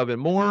dreamed of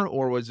and more,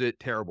 or was it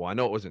terrible? I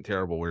know it wasn't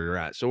terrible where you're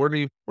at. So where do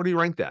you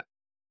rank that?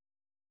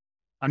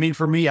 I mean,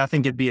 for me, I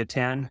think it'd be a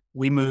 10.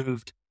 We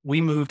moved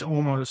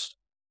almost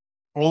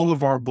all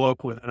of our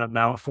book within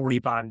about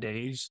 45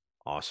 days.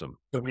 Awesome.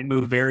 So we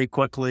moved very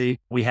quickly.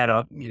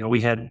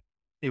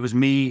 It was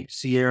me,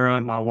 Sierra,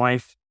 and my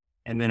wife,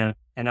 and then an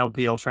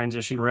LPL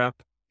transition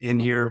rep in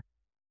here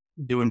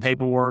doing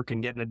paperwork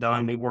and getting it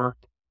done. We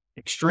worked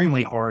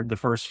extremely hard the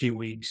first few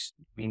weeks.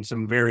 I mean,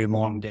 some very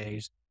long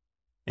days.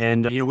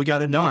 And, we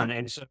got it done.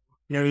 And so,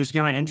 it was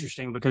kind of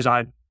interesting because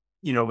I,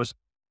 was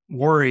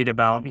worried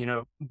about,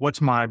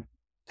 what's my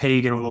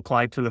pay going to look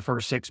like for the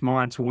first 6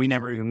 months. Well, we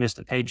never even missed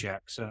a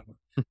paycheck. So,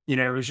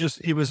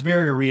 it was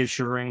very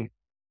reassuring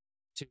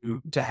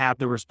to have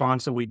the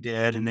response that we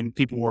did. And then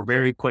people were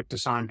very quick to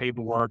sign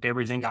paperwork.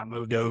 Everything got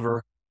moved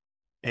over.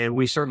 And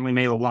we certainly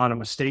made a lot of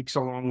mistakes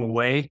along the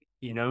way.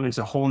 It's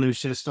a whole new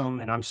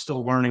system and I'm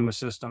still learning the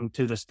system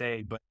to this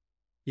day. But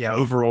yeah,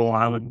 overall,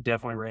 I would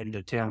definitely rate it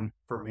a 10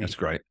 for me. That's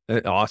great.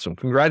 Awesome.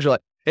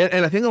 Congratulations.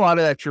 And I think a lot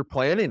of that you're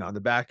planning on the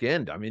back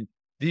end. I mean,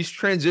 these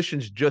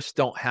transitions just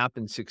don't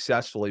happen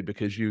successfully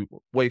because you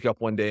wake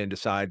up one day and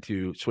decide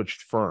to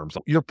switch firms.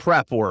 Your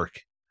prep work,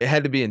 it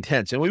had to be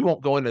intense. And we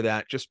won't go into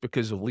that just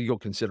because of legal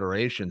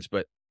considerations.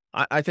 But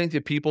I think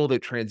the people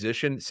that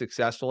transition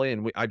successfully,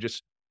 and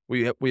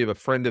we have a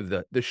friend of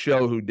the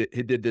show who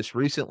did this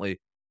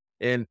recently,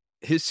 and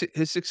his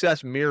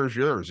success mirrors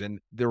yours. And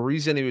the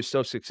reason he was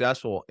so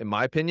successful, in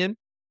my opinion,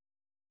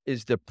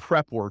 is the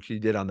prep work he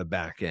did on the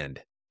back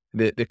end,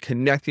 the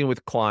connecting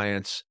with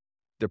clients,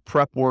 the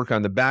prep work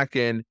on the back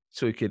end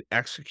so he could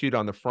execute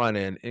on the front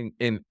end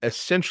and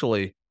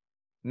essentially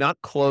not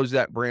close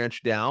that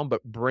branch down,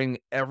 but bring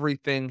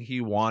everything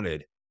he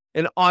wanted.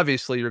 And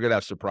obviously you're going to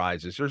have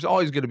surprises. There's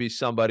always going to be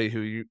somebody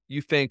who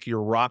you think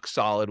you're rock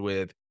solid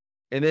with.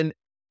 And then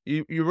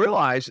you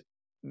realize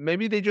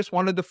maybe they just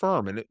wanted the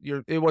firm and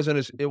it wasn't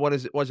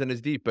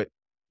as deep, but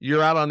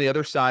you're out on the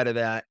other side of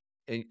that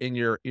and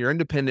you're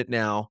independent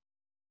now.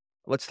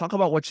 Let's talk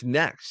about what's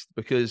next,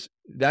 because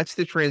that's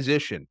the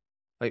transition.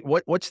 Like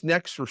what's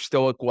next for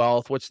Stoic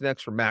Wealth? What's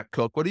next for Matt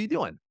Cook? What are you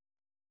doing?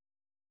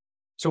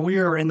 So we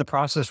are in the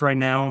process right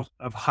now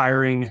of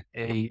hiring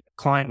a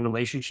client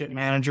relationship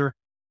manager.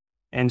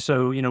 And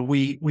so,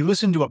 we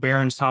listened to a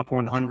Barron's Top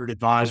 100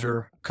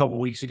 advisor a couple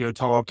of weeks ago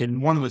talk.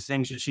 And one of the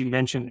things that she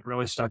mentioned that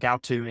really stuck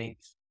out to me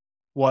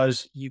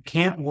was you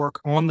can't work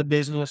on the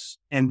business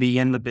and be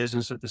in the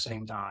business at the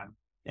same time.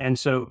 And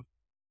so,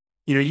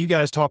 you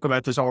guys talk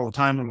about this all the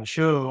time on the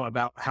show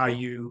about how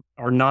you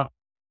are not,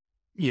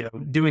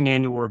 doing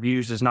annual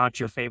reviews is not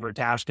your favorite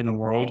task in the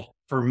world.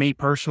 For me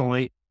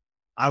personally,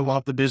 I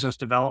love the business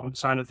development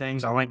side of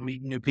things. I like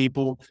meeting new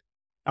people.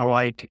 I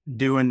like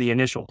doing the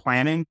initial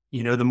planning.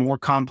 The more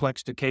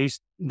complex the case,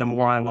 the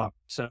more I love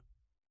it. So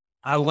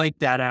I like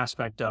that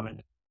aspect of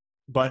it.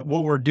 But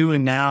what we're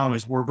doing now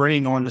is we're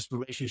bringing on this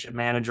relationship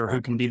manager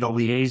who can be the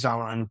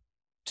liaison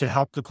to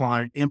help the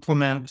client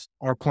implement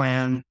our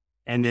plan.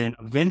 And then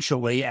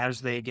eventually,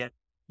 as they get,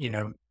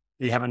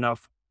 they have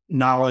enough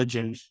knowledge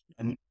and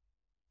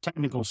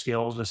technical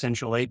skills,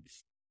 essentially,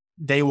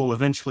 they will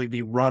eventually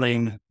be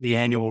running the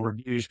annual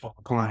reviews for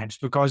the clients.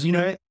 Because,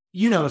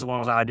 as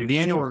well as I do, the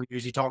annual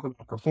reviews, you talk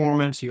about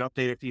performance, you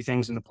update a few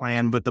things in the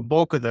plan, but the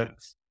bulk of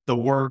the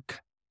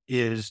work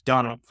is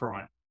done up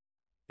front.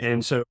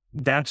 And so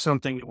that's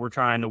something that we're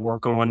trying to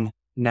work on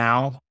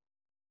now.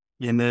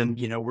 And then,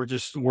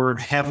 we're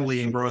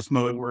heavily in growth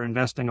mode. We're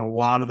investing a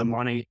lot of the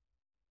money,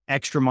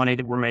 extra money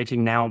that we're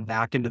making now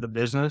back into the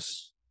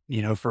business.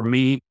 For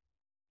me,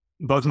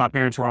 both my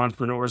parents were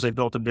entrepreneurs. They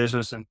built a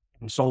business and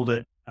sold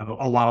it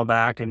a while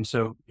back. And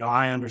so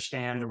I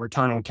understand the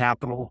return on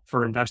capital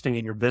for investing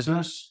in your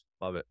business.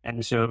 Love it.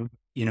 And so,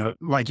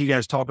 like you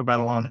guys talk about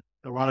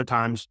a lot of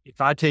times, if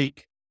I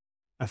take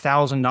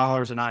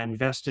 $1,000 and I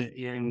invest it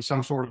in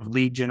some sort of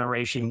lead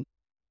generation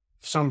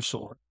of some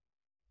sort,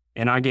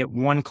 and I get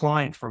one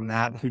client from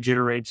that who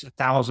generates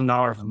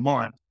 $1,000 a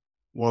month,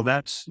 well,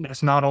 that's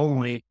not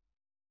only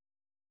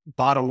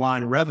bottom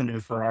line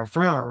revenue for our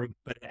firm,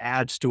 but it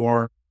adds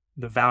to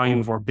the value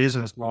of our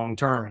business long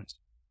term.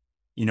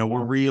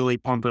 We're really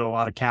pumping a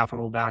lot of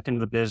capital back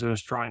into the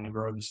business, trying to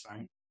grow this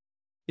thing.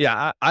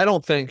 Yeah, I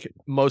don't think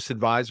most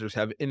advisors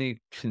have any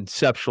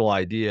conceptual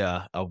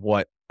idea of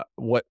what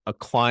a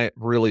client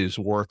really is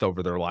worth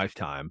over their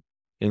lifetime.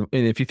 And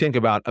if you think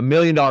about $1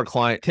 million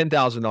client,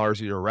 $10,000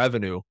 a year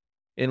revenue,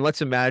 and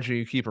let's imagine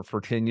you keep it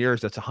for 10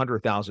 years, that's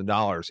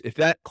 $100,000. If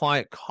that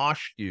client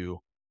cost you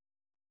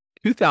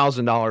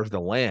 $2,000 to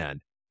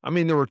land, I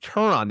mean, the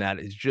return on that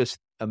is just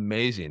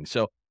amazing.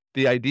 So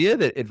the idea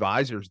that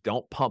advisors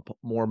don't pump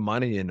more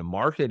money into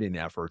marketing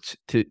efforts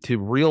to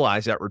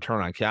realize that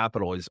return on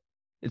capital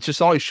it's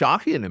just always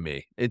shocking to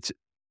me.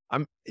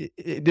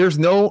 There's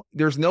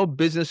no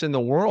business in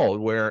the world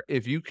where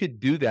if you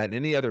could do that in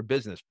any other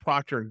business,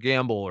 Procter and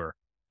Gamble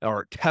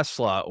or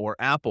Tesla or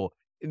Apple,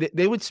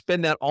 they would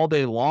spend that all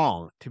day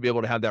long to be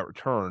able to have that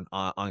return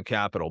on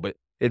capital. But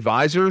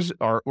advisors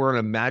we're in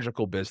a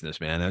magical business,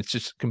 man. It's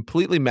just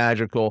completely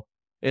magical.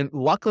 And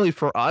luckily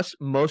for us,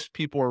 most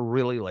people are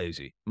really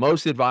lazy.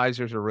 Most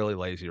advisors are really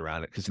lazy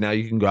around it because now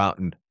you can go out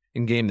and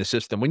game the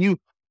system. When you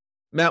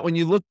Matt, when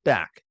you look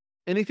back,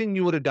 anything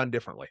you would have done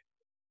differently?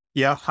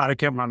 Yeah, I'd have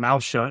kept my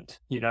mouth shut,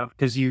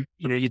 because you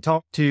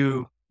talk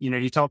to,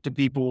 you talk to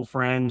people,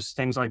 friends,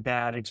 things like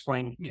that,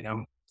 explain,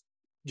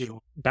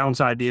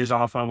 bounce ideas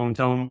off of them,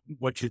 tell them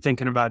what you're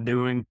thinking about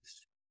doing.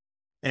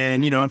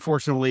 And,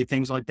 unfortunately,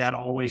 things like that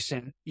always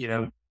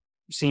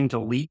seem to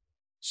leak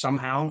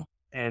somehow.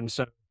 And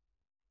so,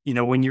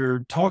 when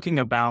you're talking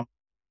about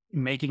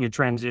making a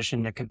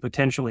transition that could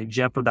potentially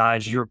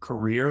jeopardize your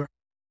career,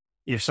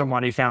 if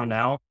somebody found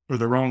out or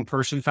the wrong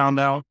person found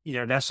out,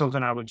 that's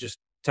something I would just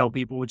tell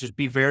people, would just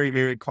be very,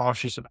 very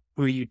cautious about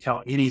who you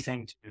tell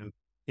anything to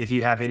if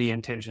you have any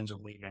intentions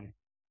of leaving.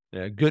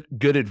 Yeah,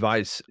 good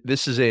advice.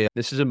 This is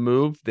a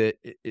move that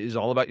is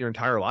all about your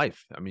entire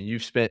life. I mean,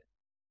 you've spent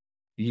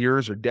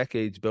years or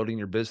decades building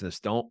your business.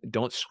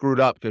 Don't screw it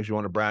up because you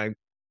want to brag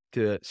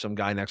to some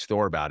guy next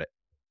door about it.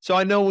 So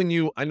I know when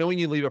you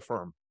leave a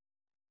firm,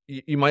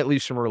 you might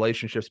leave some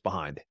relationships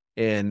behind.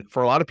 And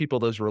for a lot of people,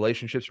 those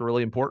relationships are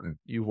really important.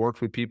 You've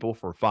worked with people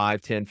for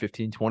 5, 10,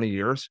 15, 20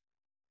 years.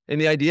 And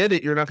the idea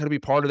that you're not going to be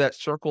part of that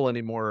circle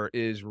anymore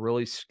is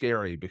really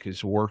scary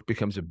because work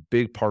becomes a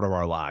big part of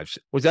our lives.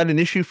 Was that an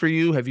issue for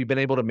you? Have you been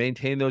able to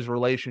maintain those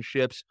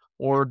relationships,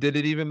 or did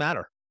it even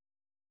matter?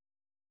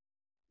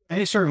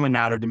 It certainly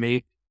mattered to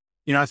me.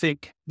 I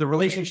think the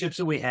relationships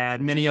that we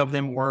had, many of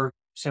them were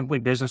simply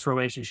business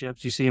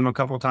relationships. You see them a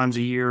couple of times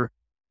a year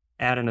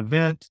at an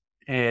event,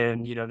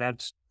 and,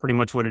 that's pretty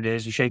much what it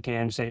is. You shake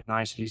hands, say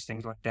niceties,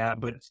 things like that.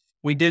 But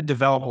we did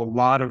develop a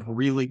lot of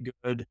really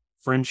good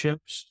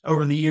friendships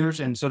over the years.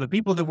 And so the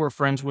people that we're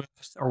friends with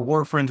or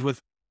were friends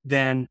with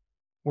then,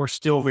 we're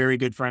still very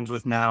good friends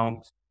with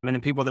now. And the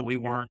people that we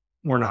weren't,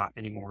 we're not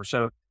anymore.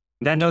 So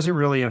that doesn't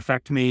really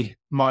affect me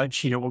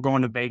much. We're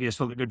going to Vegas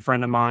with a good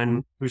friend of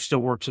mine who still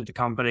works at the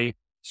company.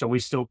 So we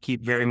still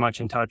keep very much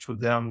in touch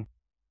with them.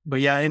 But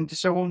yeah, and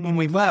so when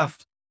we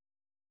left,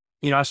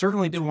 I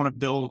certainly didn't want to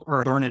build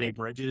or burn any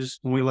bridges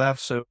when we left.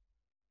 So,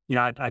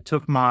 I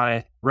took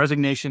my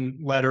resignation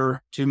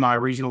letter to my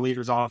regional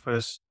leader's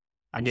office.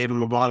 I gave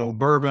him a bottle of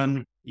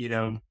bourbon. We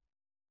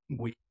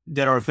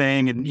did our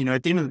thing. And,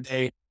 at the end of the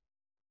day,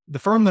 the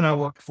firm that I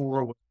worked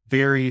for was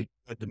very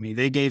good to me.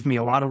 They gave me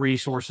a lot of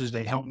resources.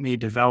 They helped me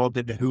develop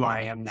into who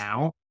I am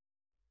now.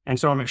 And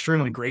so I'm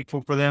extremely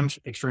grateful for them,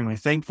 extremely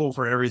thankful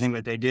for everything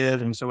that they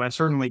did. And so I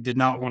certainly did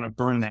not want to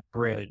burn that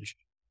bridge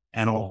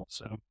at all.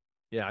 So,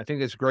 yeah, I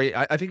think it's great.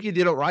 I think you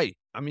did it right.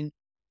 I mean,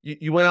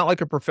 you went out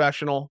like a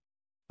professional,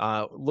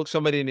 looked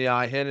somebody in the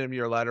eye, handed them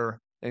your letter,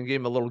 and gave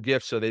them a little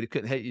gift so they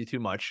couldn't hate you too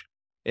much.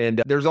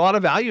 And there's a lot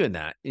of value in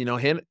that.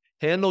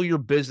 Handle your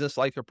business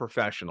like a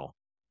professional,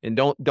 and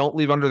don't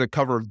leave under the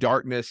cover of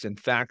darkness and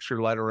fax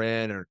your letter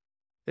in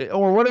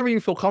or whatever you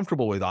feel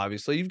comfortable with.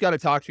 Obviously, you've got to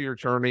talk to your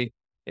attorney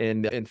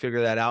and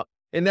figure that out.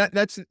 And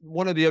that's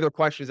one of the other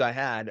questions I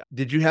had.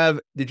 Did you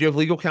have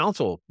legal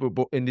counsel,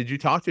 and did you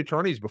talk to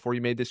attorneys before you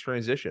made this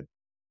transition?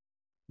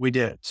 We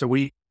did. So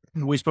we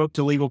spoke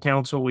to legal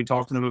counsel. We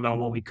talked to them about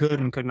what we could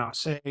and could not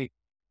say,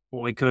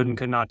 what we could and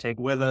could not take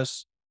with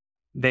us.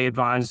 They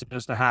advised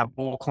us to have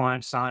all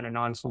clients sign a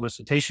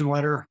non-solicitation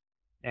letter,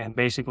 and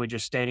basically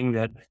just stating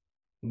that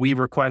we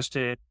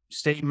requested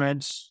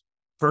statements,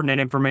 pertinent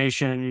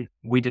information.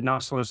 We did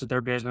not solicit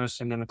their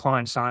business, and then the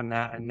client signed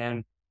that. And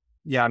then,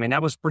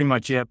 that was pretty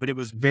much it. But it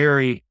was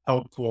very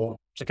helpful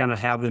to kind of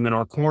have them in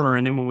our corner.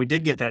 And then when we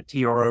did get that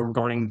TRO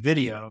regarding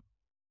video,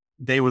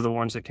 they were the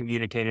ones that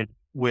communicated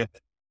with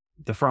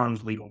the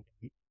firm's legal.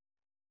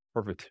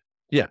 Perfect.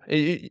 Yeah.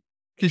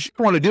 Because you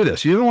don't want to do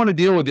this. You don't want to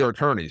deal with your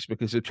attorneys,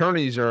 because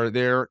attorneys are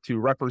there to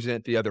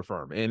represent the other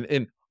firm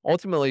and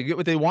ultimately get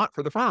what they want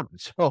for the firm.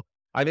 So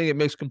I think it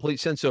makes complete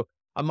sense. So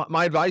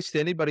my advice to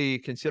anybody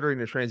considering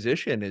the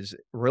transition is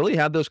really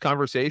have those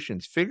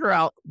conversations, figure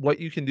out what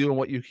you can do and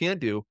what you can't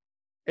do.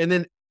 And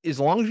then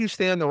as long as you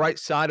stay on the right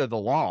side of the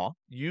law,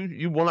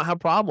 you will not have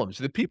problems.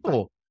 The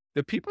people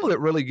that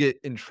really get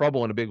in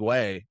trouble in a big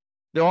way,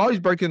 they're always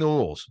breaking the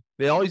rules.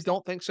 They always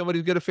don't think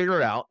somebody's going to figure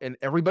it out, and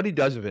everybody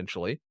does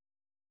eventually.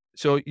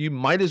 So you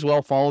might as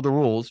well follow the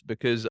rules,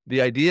 because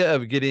the idea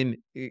of getting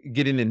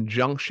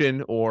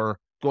injunction or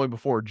going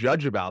before a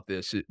judge about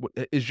this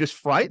is just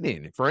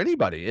frightening for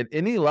anybody at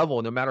any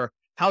level, no matter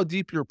how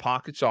deep your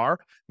pockets are.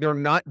 They're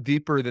not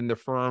deeper than the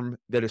firm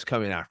that is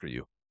coming after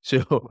you.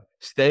 So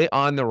stay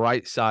on the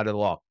right side of the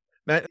law.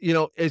 Matt,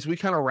 as we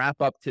kind of wrap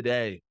up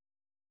today,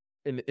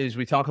 and as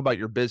we talk about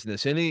your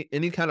business, any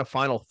kind of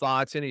final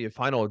thoughts, any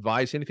final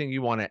advice, anything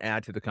you want to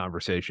add to the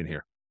conversation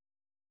here?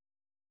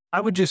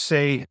 I would just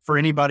say, for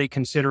anybody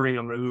considering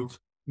a move,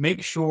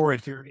 make sure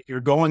if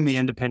you're going the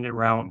independent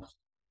route,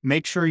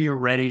 make sure you're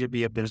ready to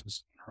be a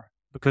business owner,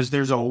 because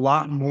there's a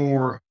lot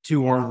more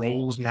to our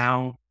roles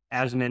now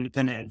as an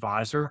independent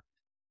advisor.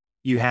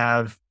 You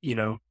have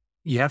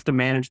to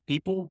manage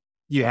people.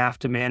 You have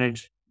to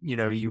manage,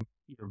 your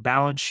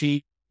balance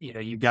sheet.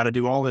 You've got to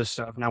do all this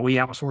stuff. Now, we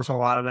outsource a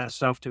lot of that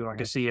stuff to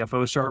like a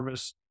CFO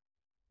service,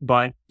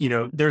 but,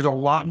 there's a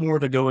lot more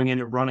to going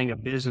into running a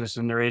business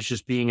than there is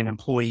just being an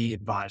employee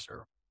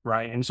advisor,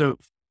 right? And so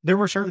there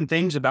were certain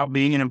things about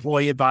being an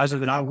employee advisor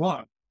that I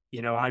loved.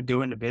 I'd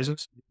go into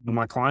business with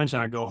my clients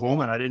and I'd go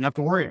home and I didn't have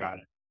to worry about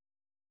it.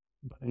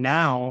 But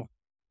now,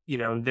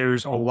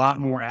 there's a lot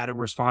more added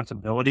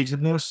responsibilities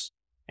in this.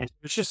 And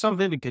it's just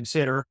something to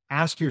consider.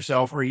 Ask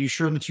yourself, are you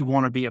sure that you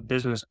want to be a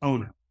business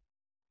owner?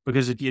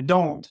 Because if you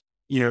don't,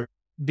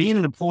 being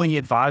an employee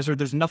advisor,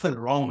 there's nothing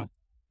wrong with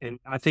it. And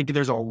I think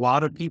there's a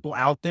lot of people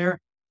out there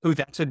who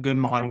that's a good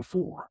model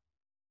for.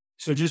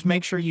 So just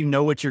make sure you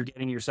know what you're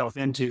getting yourself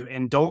into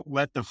and don't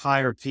let the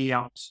higher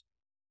payouts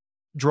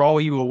draw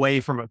you away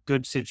from a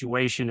good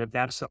situation if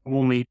that's the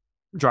only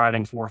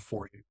driving force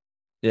for you.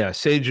 Yeah,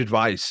 sage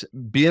advice.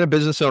 Being a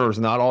business owner is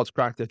not all it's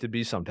cracked up to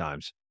be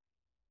sometimes,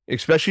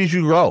 especially as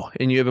you grow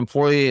and you have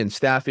employee and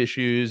staff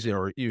issues,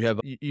 or you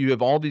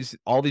have all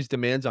these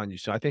demands on you.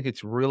 So I think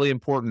it's really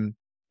important,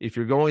 if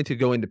you're going to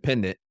go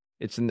independent,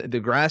 the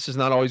grass is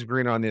not always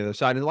green on the other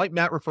side. And like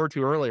Matt referred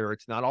to earlier,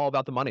 it's not all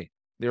about the money.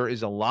 There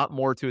is a lot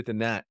more to it than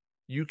that.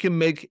 You can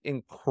make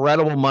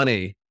incredible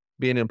money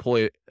being an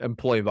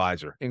employee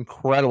advisor,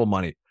 incredible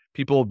money.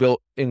 People have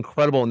built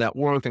incredible net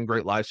worth and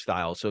great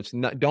lifestyles. So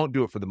don't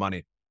do it for the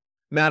money.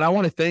 Matt, I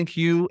want to thank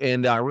you,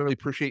 and I really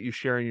appreciate you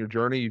sharing your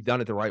journey. You've done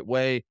it the right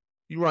way.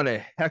 You run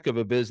a heck of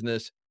a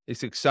business.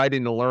 It's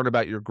exciting to learn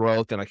about your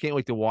growth, and I can't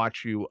wait to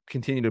watch you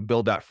continue to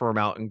build that firm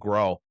out and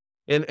grow.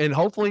 And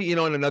hopefully, in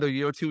another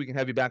year or two, we can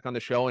have you back on the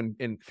show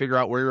and figure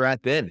out where you're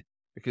at then,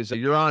 because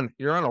you're on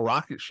a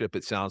rocket ship,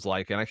 it sounds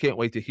like, and I can't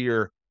wait to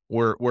hear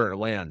where it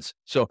lands.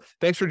 So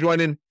thanks for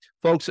joining,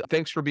 folks.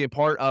 Thanks for being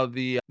part of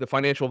the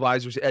Financial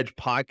Advisors Edge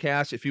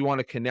podcast. If you want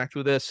to connect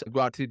with us,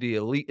 go out to the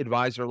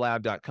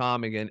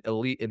EliteAdvisorLab.com. Again,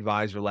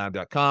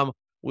 EliteAdvisorLab.com.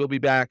 We'll be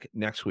back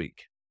next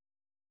week.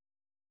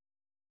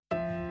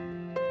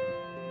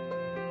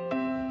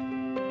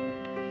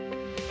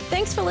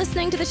 Thanks for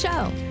listening to the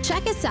show.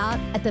 Check us out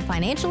at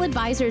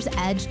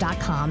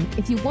thefinancialadvisorsedge.com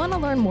if you want to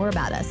learn more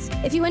about us.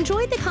 If you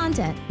enjoyed the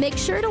content, make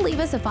sure to leave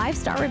us a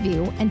 5-star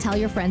review and tell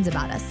your friends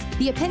about us.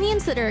 The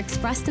opinions that are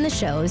expressed in the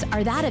shows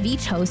are that of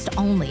each host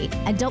only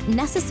and don't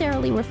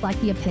necessarily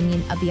reflect the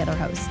opinion of the other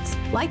hosts.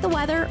 Like the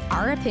weather,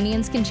 our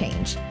opinions can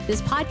change.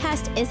 This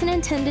podcast isn't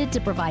intended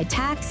to provide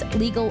tax,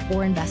 legal,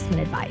 or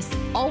investment advice.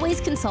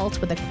 Always consult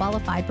with a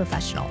qualified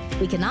professional.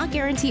 We cannot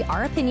guarantee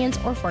our opinions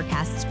or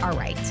forecasts are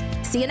right.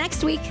 See you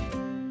next week.